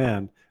to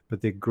offend,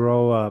 but they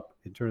grow up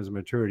in terms of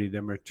maturity.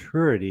 Their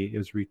maturity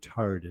is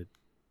retarded.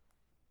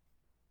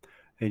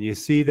 And you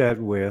see that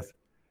with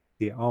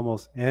the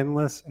almost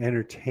endless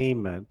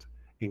entertainment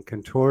and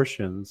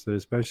contortions that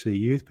especially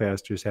youth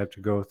pastors have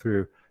to go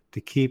through to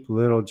keep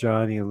little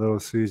Johnny and little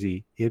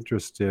Susie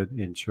interested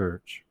in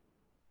church.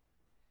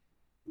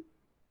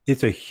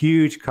 It's a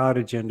huge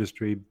cottage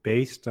industry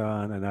based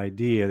on an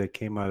idea that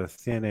came out of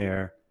thin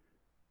air,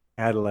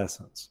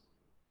 adolescence.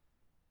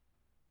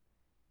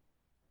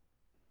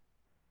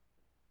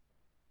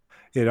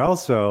 It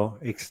also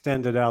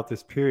extended out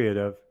this period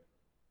of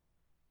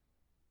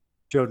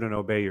children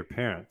obey your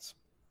parents.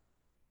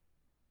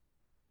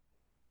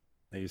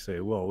 Now you say,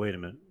 well, wait a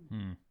minute.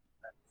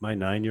 My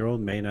 9-year-old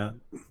may not.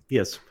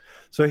 Yes.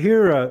 So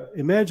here,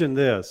 imagine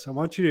this. I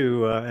want you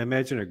to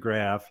imagine a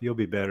graph. You'll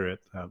be better at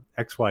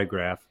XY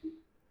graph.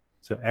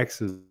 So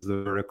X is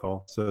the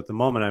vertical. So at the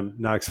moment, I'm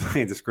not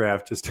explaining this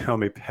graph. Just tell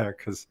me back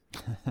because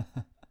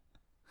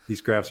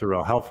these graphs are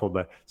real helpful.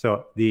 But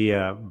so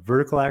the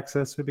vertical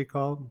axis would be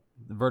called?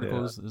 The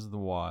vertical is the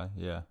Y,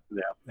 yeah.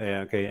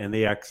 Yeah, okay. And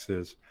the X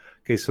is,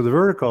 okay, so the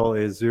vertical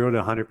is 0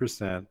 to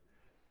 100%.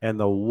 And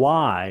the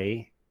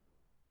Y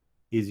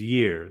is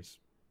years.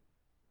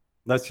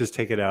 Let's just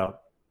take it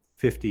out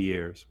 50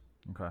 years.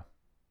 Okay.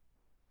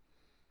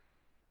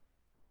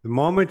 The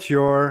moment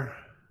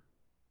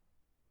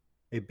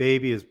a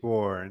baby is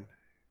born,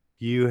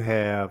 you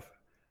have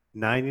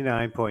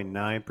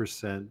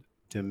 99.9%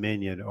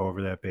 dominion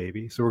over that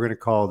baby. So we're going to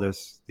call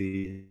this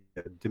the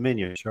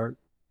dominion chart.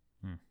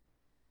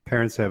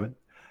 Parents have it.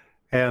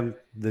 And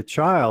the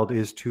child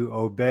is to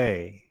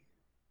obey.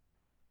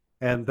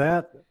 And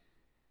that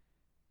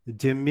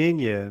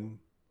dominion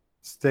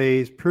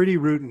stays pretty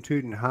rootin'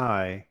 tootin'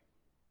 high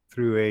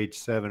through age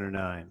 7 or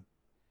 9.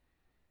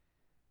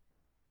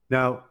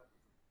 Now,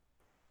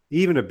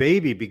 even a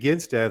baby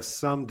begins to have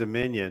some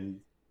dominion.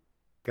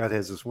 God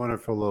has this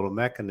wonderful little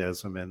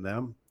mechanism in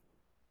them.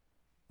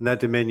 And that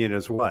dominion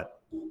is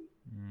what?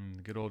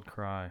 The good old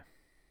cry.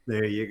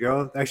 There you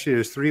go. Actually,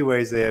 there's 3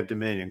 ways they have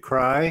dominion.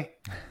 Cry.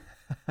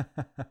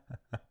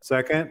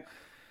 Second.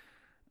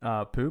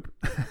 Poop.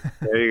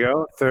 There you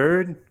go.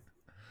 Third.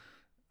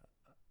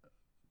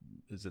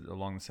 Is it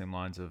along the same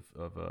lines of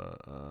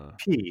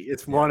Pee.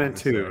 It's 1 and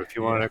 2, if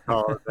you want to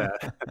call it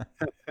that.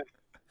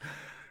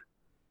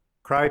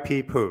 Cry,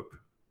 pee, poop.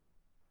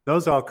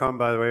 Those all come,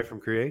 by the way, from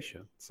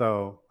creation.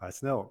 So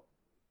that's no.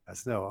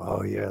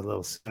 Oh, yeah,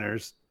 little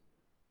sinners.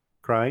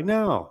 Crying?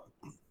 No.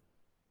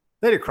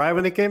 They didn't cry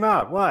when they came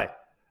out. Why?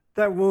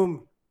 That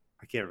womb,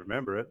 I can't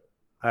remember it.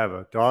 I have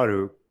a daughter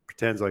who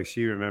pretends like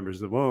she remembers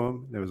the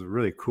womb. It was a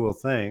really cool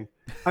thing.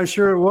 I'm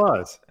sure it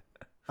was.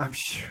 I'm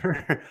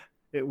sure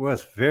it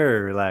was very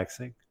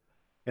relaxing.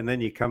 And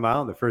then you come out,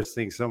 and the first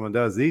thing someone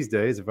does these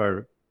days,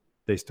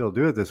 they still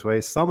do it this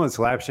way, someone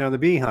slaps you on the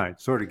behind,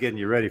 sort of getting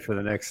you ready for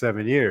the next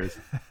 7 years.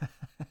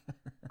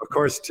 Of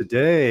course,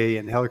 today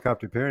in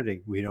helicopter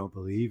parenting, we don't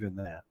believe in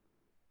that.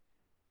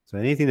 So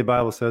anything the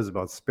Bible says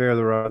about spare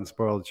the rod and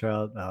spoil the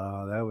child,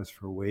 that was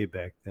for way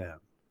back then.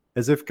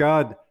 As if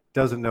God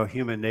doesn't know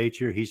human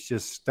nature. He's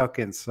just stuck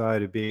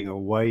inside of being a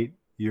white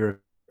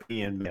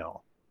European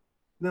male.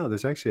 No,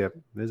 there's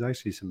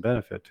actually some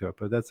benefit to it,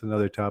 but that's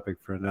another topic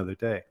for another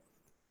day.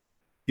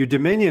 Your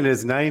dominion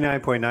is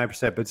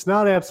 99.9%, but it's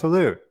not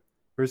absolute.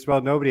 First of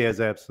all, nobody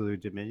has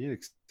absolute dominion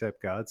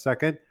except God.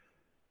 Second,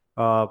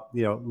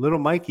 little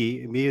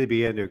Mikey immediately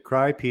began to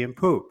cry, pee, and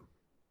poop.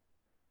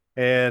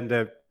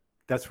 And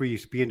that's where you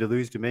begin to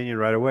lose dominion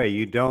right away.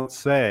 You don't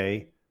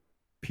say,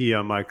 pee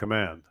on my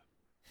command.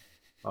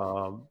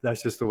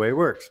 That's just the way it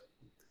works.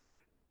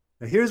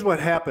 Now, here's what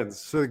happens.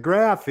 So the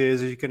graph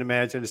is, as you can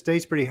imagine, it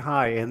stays pretty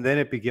high, and then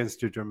it begins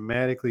to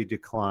dramatically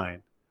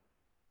decline.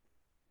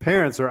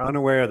 parents are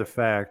unaware of the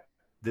fact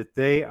that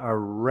they are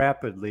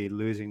rapidly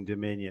losing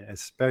dominion,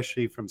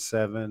 especially from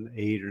 7,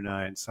 8, or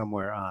 9,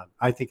 somewhere on.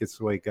 I think it's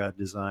the way God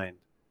designed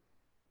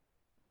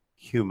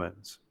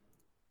humans.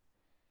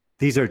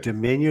 These are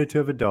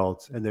diminutive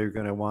adults, and they're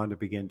going to want to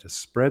begin to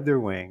spread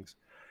their wings.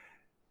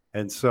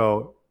 And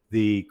so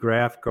the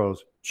graph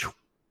goes,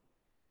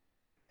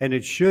 and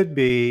it should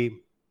be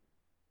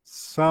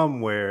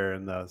somewhere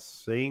in the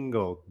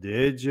single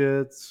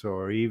digits,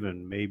 or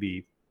even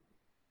maybe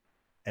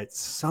at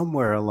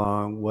somewhere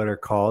along what are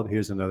called,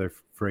 here's another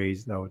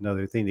phrase, though,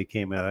 another thing that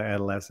came out of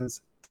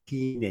adolescence,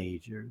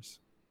 teenagers.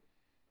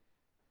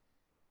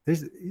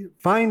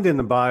 Find in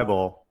the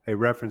Bible a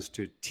reference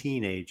to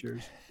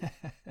teenagers.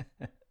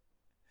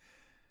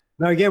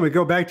 Now, again, we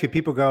go back to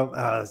people go,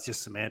 oh, it's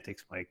just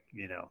semantics, Mike.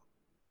 You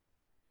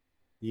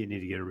need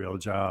to get a real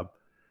job.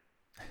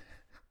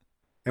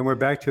 And we're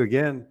back to,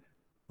 again,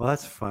 well,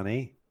 that's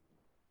funny.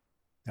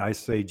 I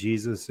say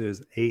Jesus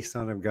is a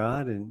son of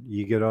God, and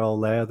you get all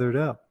lathered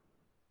up.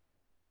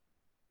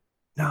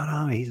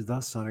 No, he's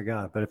the son of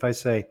God. But if I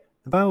say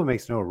the Bible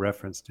makes no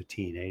reference to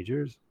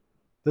teenagers,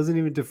 doesn't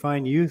even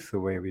define youth the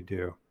way we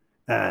do.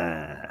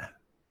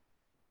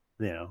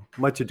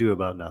 Much ado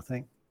about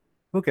nothing.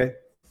 Okay.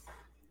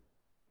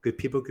 Good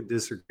people could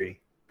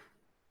disagree.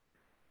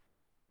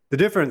 The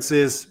difference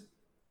is,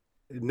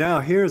 now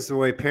here's the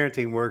way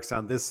parenting works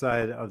on this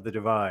side of the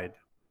divide.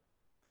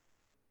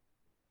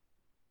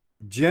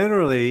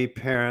 Generally,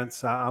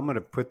 parents, I'm going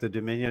to put the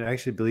dominion,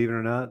 actually, believe it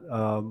or not,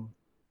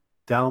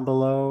 down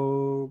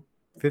below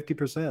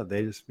 50%.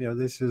 They just,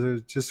 this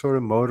is just sort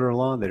of motor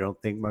along. They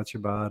don't think much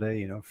about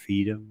it,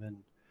 feed them. And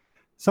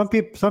some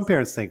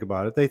parents think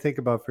about it. They think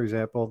about, for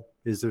example,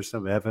 is there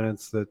some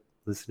evidence that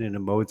listening to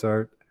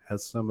Mozart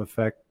has some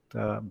effect,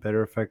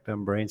 better effect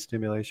on brain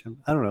stimulation?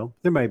 I don't know.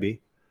 There might be.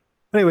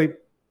 Anyway,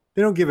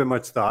 they don't give it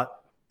much thought.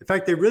 In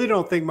fact, they really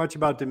don't think much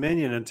about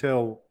dominion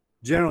until,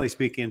 generally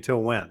speaking,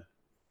 until when?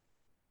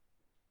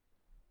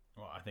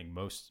 Well, I think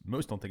most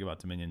don't think about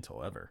dominion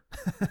until ever.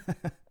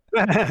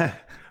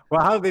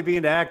 Well, how do they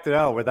begin to act it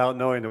out without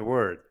knowing the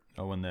word?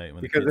 Oh, when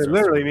because it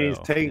literally means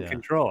taking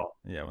control.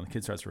 Yeah, when the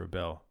kid starts to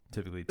rebel,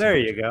 typically. There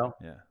you go.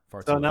 Yeah.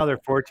 So now they're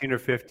 14 or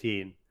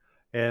 15,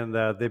 and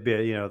they've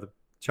been, the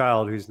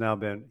child who's now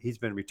he's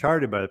been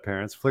retarded by the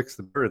parents, flicks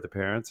the bird at the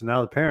parents, and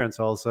now the parents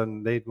all of a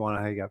sudden they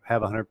want to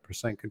have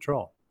 100%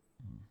 control.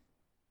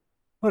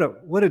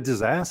 What a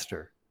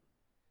disaster!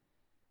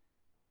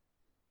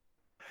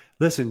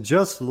 Listen,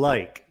 just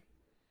like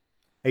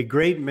a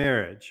great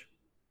marriage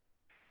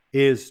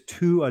is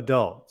two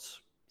adults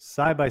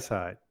side by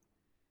side,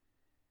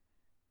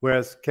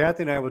 whereas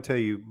Kathy and I will tell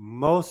you,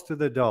 most of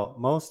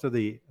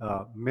the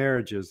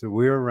marriages that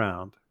we're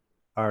around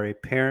are a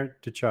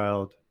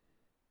parent-to-child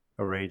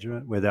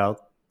arrangement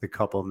without the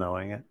couple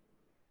knowing it.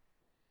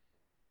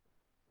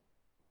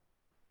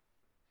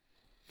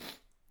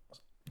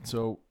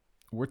 So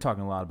we're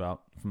talking a lot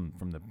about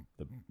from the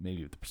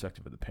maybe the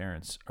perspective of the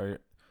parents.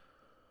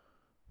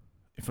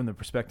 From the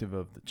perspective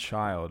of the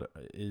child,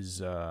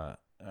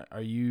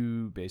 are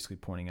you basically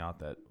pointing out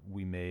that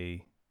we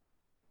may,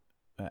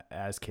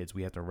 as kids,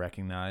 we have to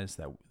recognize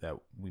that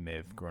we may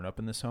have grown up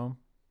in this home?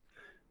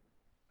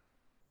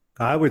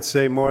 I would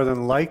say more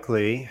than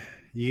likely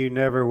you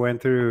never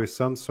went through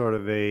some sort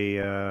of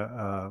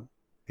a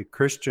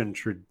Christian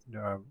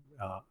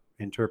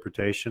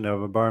interpretation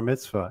of a bar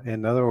mitzvah.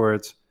 In other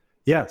words,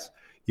 yes,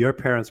 your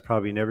parents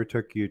probably never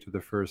took you to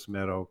the first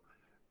meadow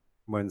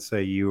when,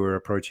 say, you were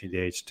approaching the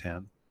age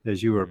 10.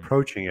 As you were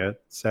approaching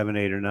it, 7,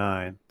 8, or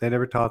 9, they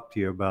never talked to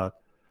you about,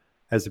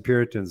 as the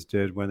Puritans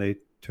did when they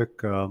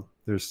took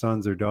their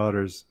sons or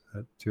daughters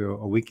to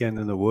a weekend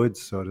in the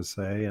woods, so to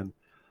say, and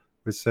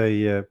would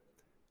say,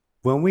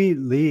 when we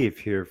leave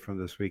here from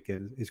this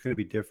weekend, it's going to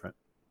be different.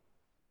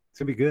 It's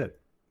going to be good.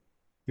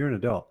 You're an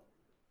adult.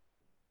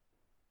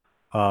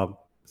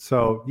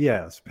 So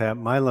yes, Pat,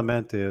 my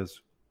lament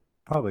is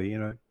probably,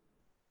 your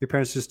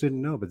parents just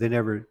didn't know, but they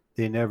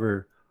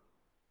never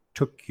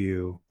took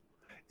you.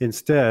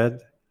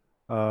 Instead,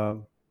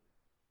 and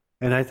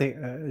I think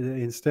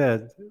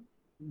instead,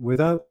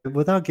 without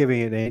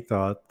giving it any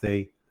thought,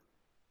 they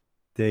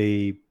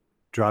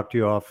dropped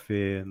you off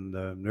in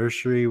the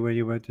nursery when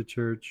you went to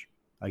church.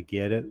 I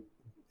get it,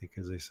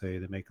 because they say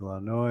they make a lot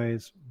of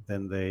noise.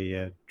 Then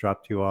they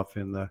dropped you off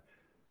in the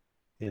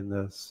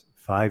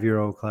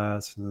 5-year-old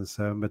class and the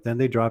 7, but then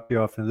they dropped you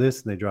off in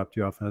this, and they dropped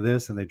you off in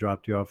this, and they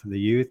dropped you off in the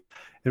youth.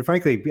 And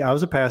frankly, I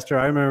was a pastor.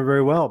 I remember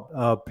very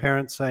well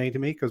parents saying to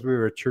me, because we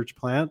were a church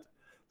plant,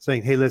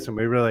 saying, "Hey, listen,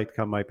 we really like to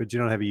come, Mike, but you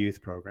don't have a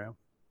youth program."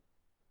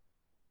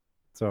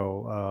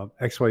 So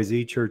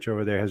XYZ church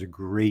over there has a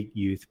great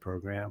youth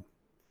program.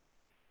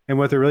 And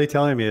what they're really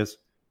telling me is,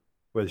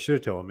 what they should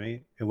have told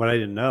me, and what I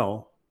didn't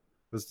know,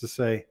 was to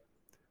say,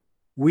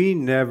 we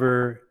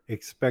never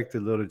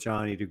expected little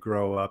Johnny to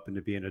grow up and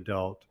to be an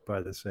adult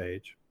by this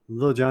age.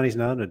 Little Johnny's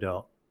not an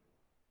adult.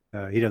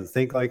 He doesn't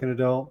think like an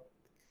adult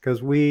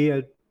because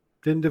we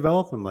didn't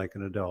develop him like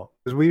an adult,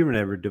 because we were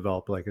never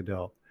developed like an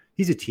adult.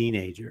 He's a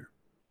teenager.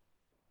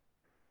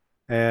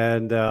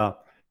 And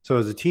So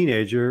as a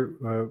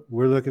teenager,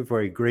 we're looking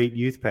for a great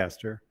youth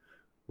pastor.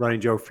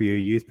 Running joke for you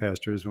youth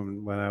pastors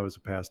when I was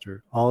a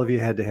pastor, all of you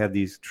had to have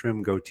these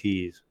trim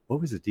goatees.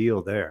 What was the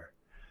deal there?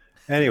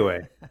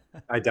 Anyway,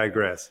 I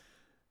digress.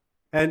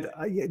 And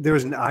I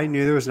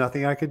knew there was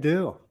nothing I could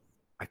do.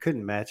 I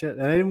couldn't match it,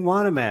 and I didn't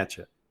want to match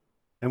it.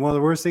 And one of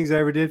the worst things I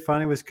ever did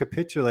finally was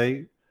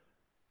capitulate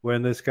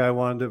when this guy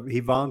he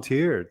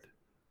volunteered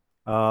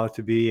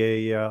to be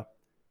a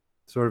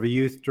sort of a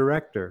youth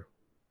director.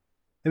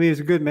 I mean, he was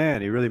a good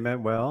man. He really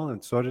meant well,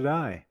 and so did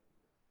I.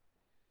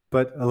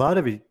 But a lot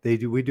of it,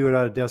 we do it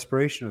out of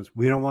desperation.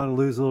 We don't want to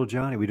lose little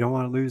Johnny. We don't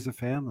want to lose the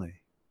family.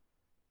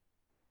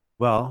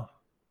 Well,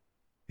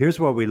 here's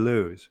what we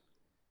lose.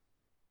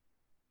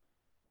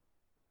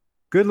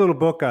 Good little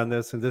book on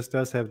this, and this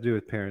does have to do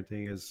with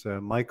parenting, is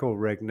Michael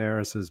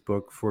Regneris's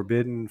book,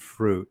 Forbidden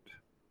Fruit.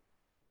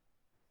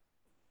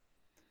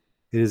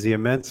 It is the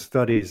immense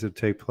studies that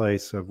take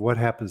place of what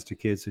happens to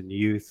kids in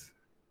youth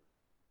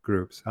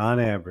groups. On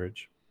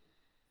average,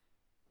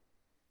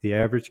 the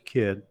average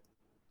kid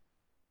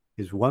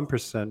is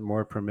 1%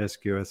 more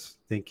promiscuous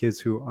than kids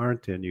who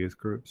aren't in youth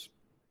groups.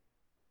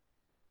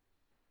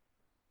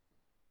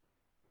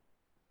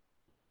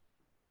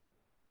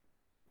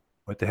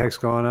 What the heck's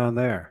going on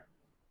there?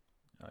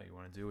 Oh, you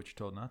want to do what you're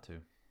told not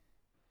to.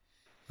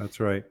 That's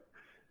right.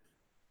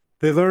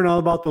 They learn all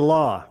about the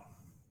law.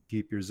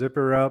 Keep your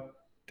zipper up.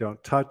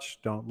 Don't touch.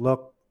 Don't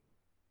look.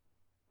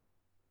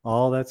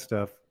 All that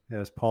stuff,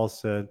 as Paul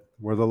said,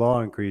 where the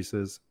law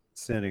increases,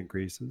 sin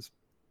increases.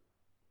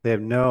 They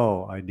have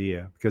no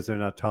idea, because they're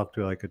not talked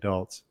to like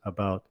adults,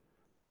 about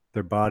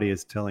their body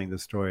is telling the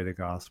story of the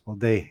gospel.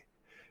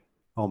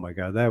 Oh my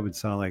God, that would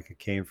sound like it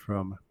came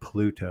from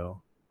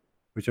Pluto,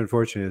 which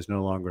unfortunately is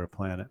no longer a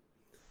planet.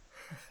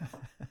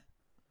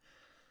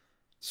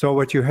 So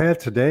what you have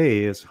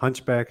today is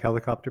hunchback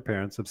helicopter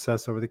parents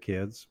obsess over the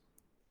kids,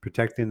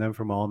 protecting them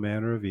from all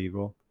manner of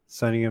evil,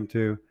 sending them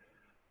to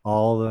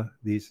all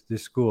these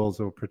schools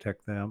that will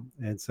protect them,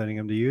 and sending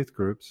them to youth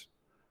groups.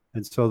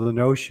 And so the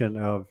notion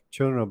of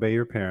children obey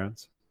your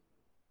parents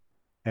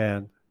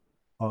and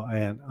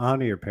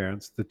honor your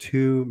parents, the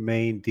two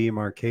main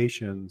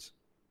demarcations,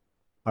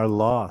 are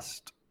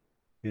lost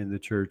in the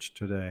church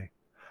today.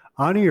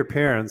 Honor your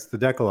parents, the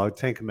Decalogue,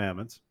 10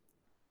 Commandments,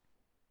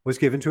 was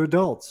given to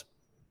adults.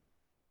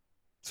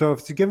 So if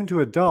it's given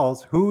to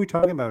adults, who are we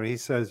talking about? He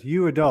says,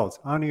 you adults,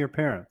 honor your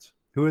parents.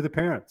 Who are the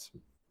parents?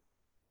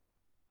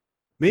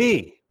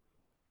 Me.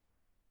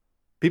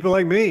 People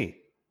like me.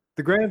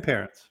 The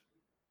grandparents.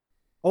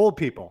 Old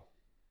people.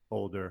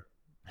 Older.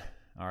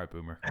 All right,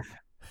 boomer.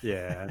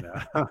 Yeah,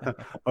 I know.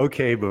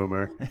 Okay,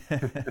 boomer.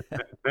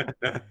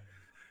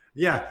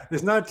 Yeah,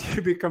 it's not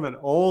you become an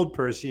old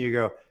person, you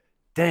go,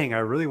 dang, I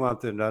really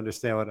want them to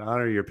understand what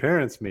honor your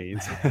parents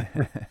means.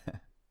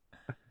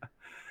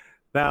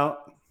 Now,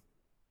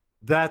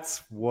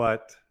 that's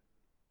what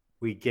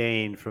we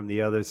gain from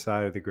the other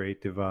side of the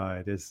Great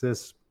Divide, is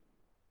this: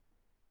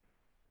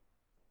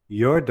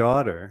 your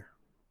daughter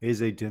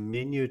is a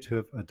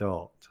diminutive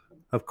adult.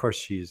 Of course,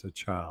 she's a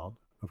child.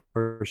 Of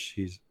course,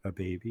 she's a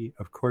baby.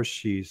 Of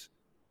course,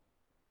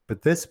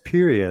 but this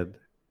period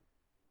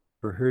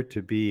for her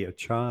to be a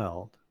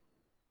child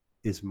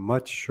is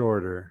much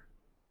shorter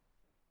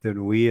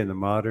than we in the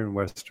modern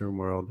Western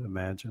world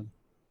imagine.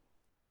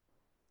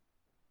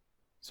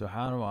 So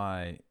how do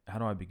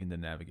I begin to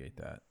navigate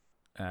that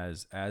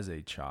as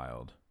a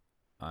child?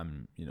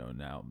 I'm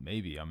now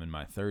maybe I'm in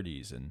my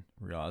 30s and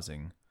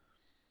realizing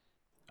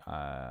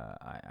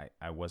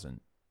I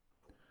wasn't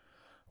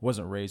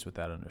raised with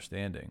that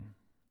understanding,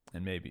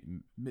 and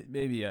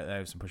maybe I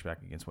have some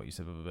pushback against what you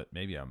said, but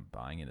maybe I'm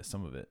buying into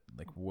some of it.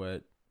 Like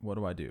what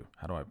do I do?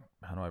 How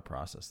do I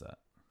process that?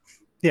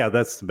 Yeah,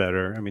 that's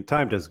better. I mean,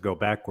 time doesn't go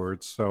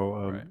backwards.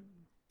 So, Right.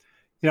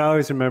 I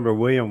always remember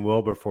William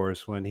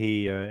Wilberforce when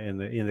he in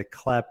the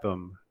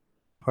Clapham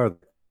part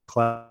of the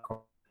Clapham,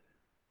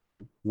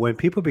 when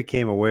people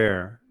became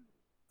aware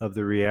of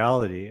the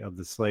reality of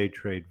the slave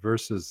trade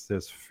versus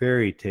this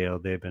fairy tale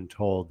they've been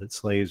told, that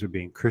slaves are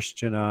being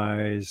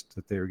Christianized,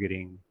 that they're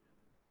being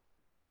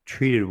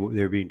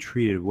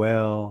treated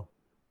well.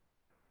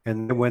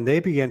 And when they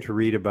began to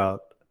read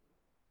about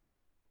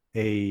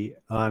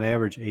on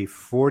average, a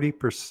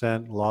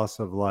 40% loss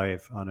of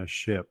life on a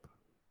ship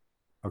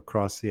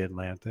across the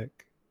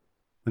Atlantic,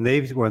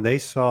 when they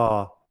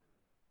saw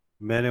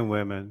men and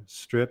women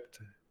stripped,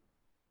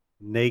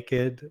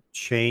 naked,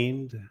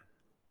 chained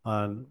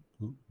in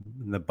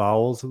the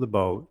bowels of the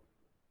boat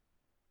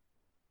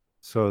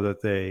so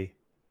that they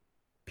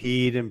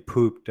peed and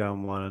pooped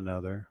on one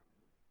another,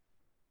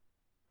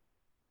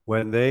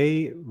 when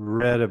they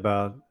read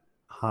about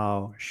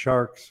how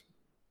sharks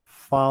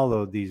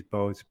followed these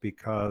boats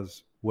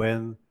because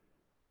when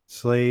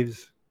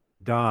slaves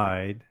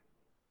died,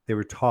 they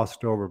were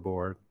tossed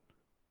overboard,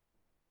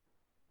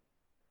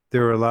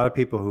 there were a lot of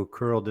people who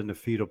curled into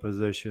fetal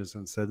positions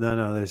and said,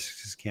 no,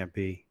 this just can't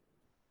be.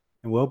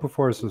 And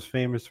Wilberforce was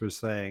famous for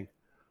saying,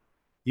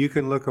 you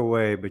can look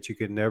away, but you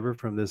can never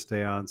from this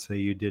day on say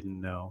you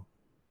didn't know.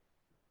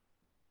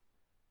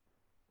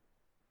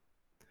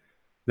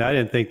 Now, I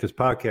didn't think this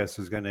podcast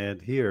was going to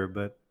end here,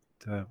 but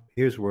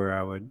here's where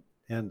I would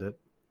end it.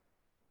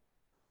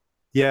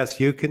 Yes,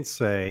 you can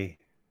say,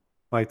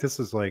 like, this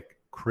is like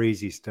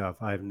crazy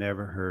stuff. I've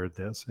never heard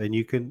this. And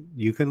you can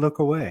look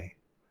away,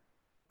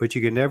 but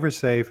you can never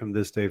say from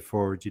this day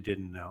forward you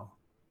didn't know.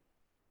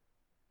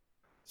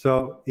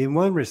 So in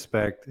one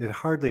respect, it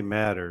hardly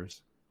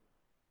matters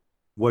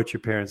what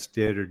your parents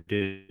did or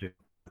didn't do.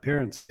 My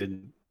parents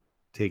didn't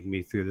take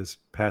me through this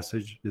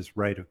passage, this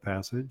rite of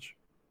passage.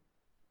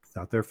 It's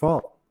not their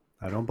fault.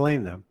 I don't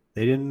blame them.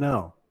 They didn't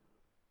know.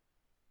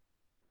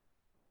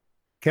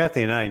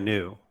 Kathy and I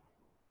knew.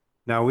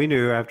 Now, we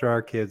knew after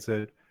our kids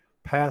had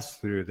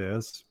passed through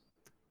this,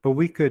 but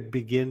we could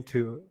begin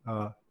to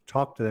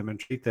talk to them and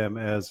treat them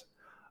as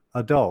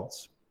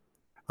adults.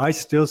 I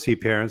still see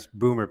parents,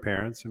 boomer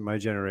parents in my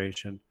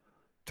generation,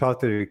 talk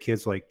to their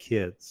kids like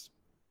kids.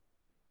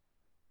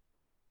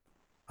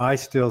 I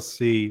still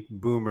see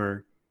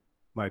boomer,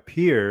 my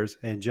peers,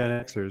 and Gen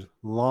Xers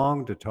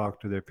long to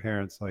talk to their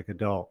parents like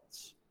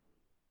adults.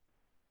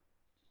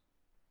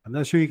 I'm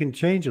not sure you can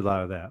change a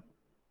lot of that,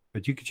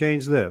 but you can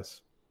change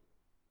this.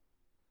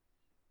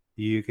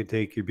 You could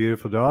take your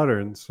beautiful daughter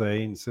and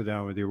sit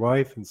down with your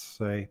wife and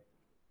say,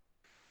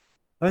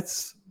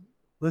 let's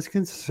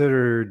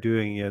consider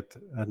doing it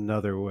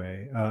another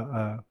way,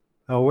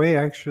 a way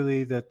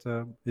actually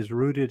that is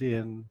rooted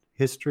in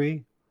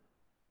history,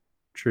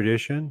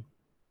 tradition,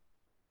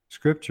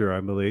 scripture,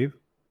 I believe,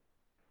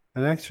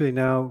 and actually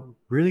now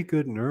really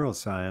good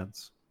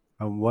neuroscience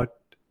on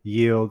what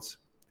yields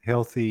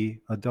healthy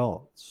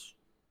adults.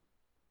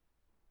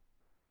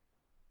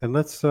 And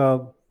let's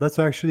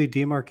actually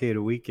demarcate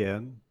a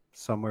weekend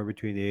somewhere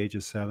between the age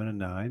of 7 and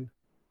 9.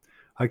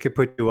 I could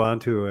put you on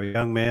to a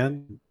young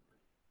man,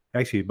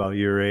 actually about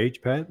your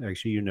age, Pat.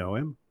 Actually, you know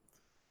him,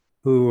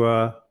 who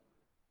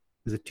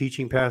is a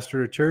teaching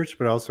pastor at church,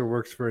 but also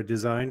works for a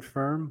design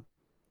firm.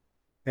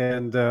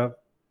 And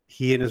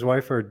he and his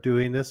wife are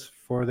doing this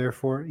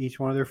for each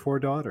one of their 4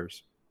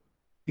 daughters.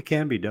 It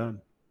can be done.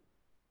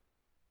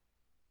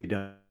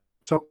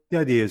 So the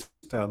idea is,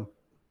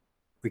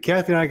 when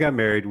Kathy and I got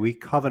married, we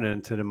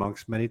covenanted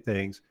amongst many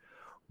things.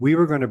 We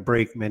were going to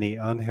break many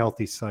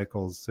unhealthy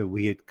cycles that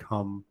we had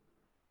come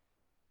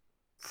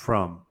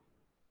from.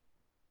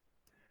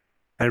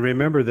 And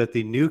remember that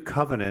the new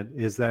covenant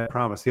is that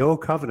promise. The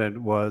old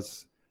covenant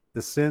was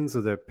the sins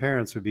of the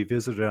parents would be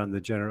visited on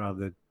the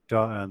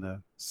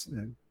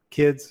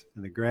kids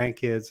and the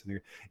grandkids. And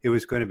it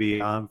was going to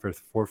be on for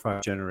 4 or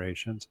 5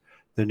 generations.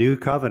 The new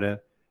covenant,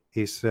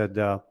 he said,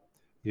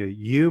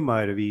 you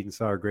might have eaten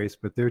sour grapes,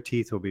 but their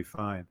teeth will be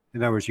fine.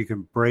 In other words, you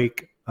can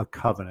break a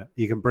covenant.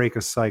 You can break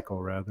a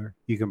cycle, rather.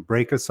 You can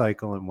break a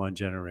cycle in one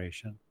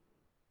generation.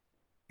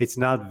 It's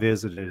not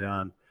visited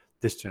on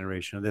this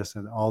generation or this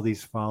and all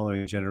these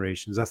following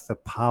generations. That's the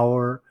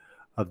power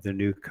of the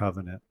new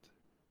covenant.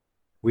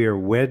 We are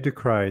wed to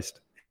Christ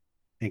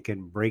and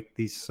can break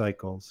these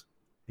cycles.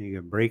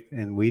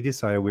 And we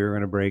decided we were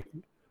going to break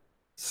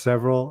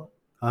several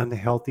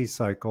unhealthy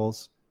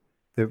cycles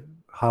that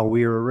how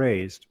we were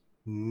raised.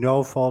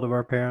 No fault of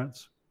our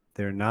parents.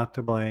 They're not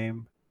to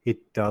blame.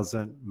 It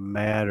doesn't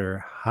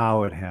matter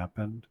how it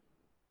happened.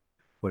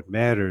 What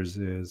matters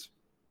is,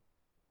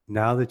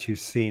 now that you've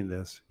seen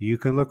this, you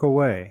can look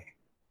away,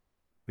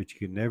 but you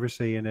can never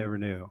say you never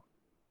knew.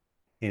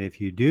 And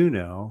if you do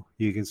know,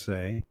 you can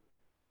say,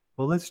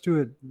 well, let's do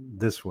it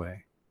this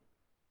way.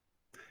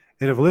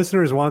 And if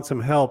listeners want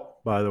some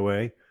help, by the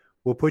way,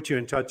 we'll put you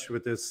in touch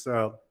with this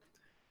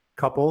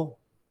couple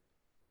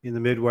in the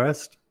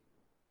Midwest.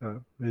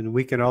 And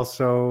we can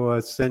also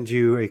send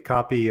you a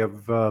copy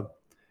of the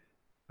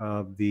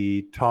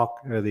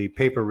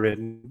paper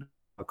written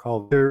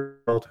called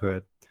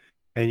Adulthood.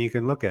 And you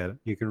can look at it,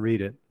 you can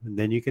read it, and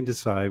then you can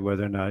decide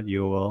whether or not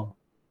you will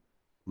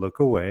look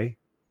away,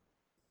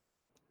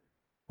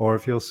 or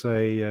if you'll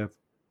say,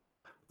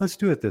 let's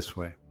do it this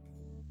way.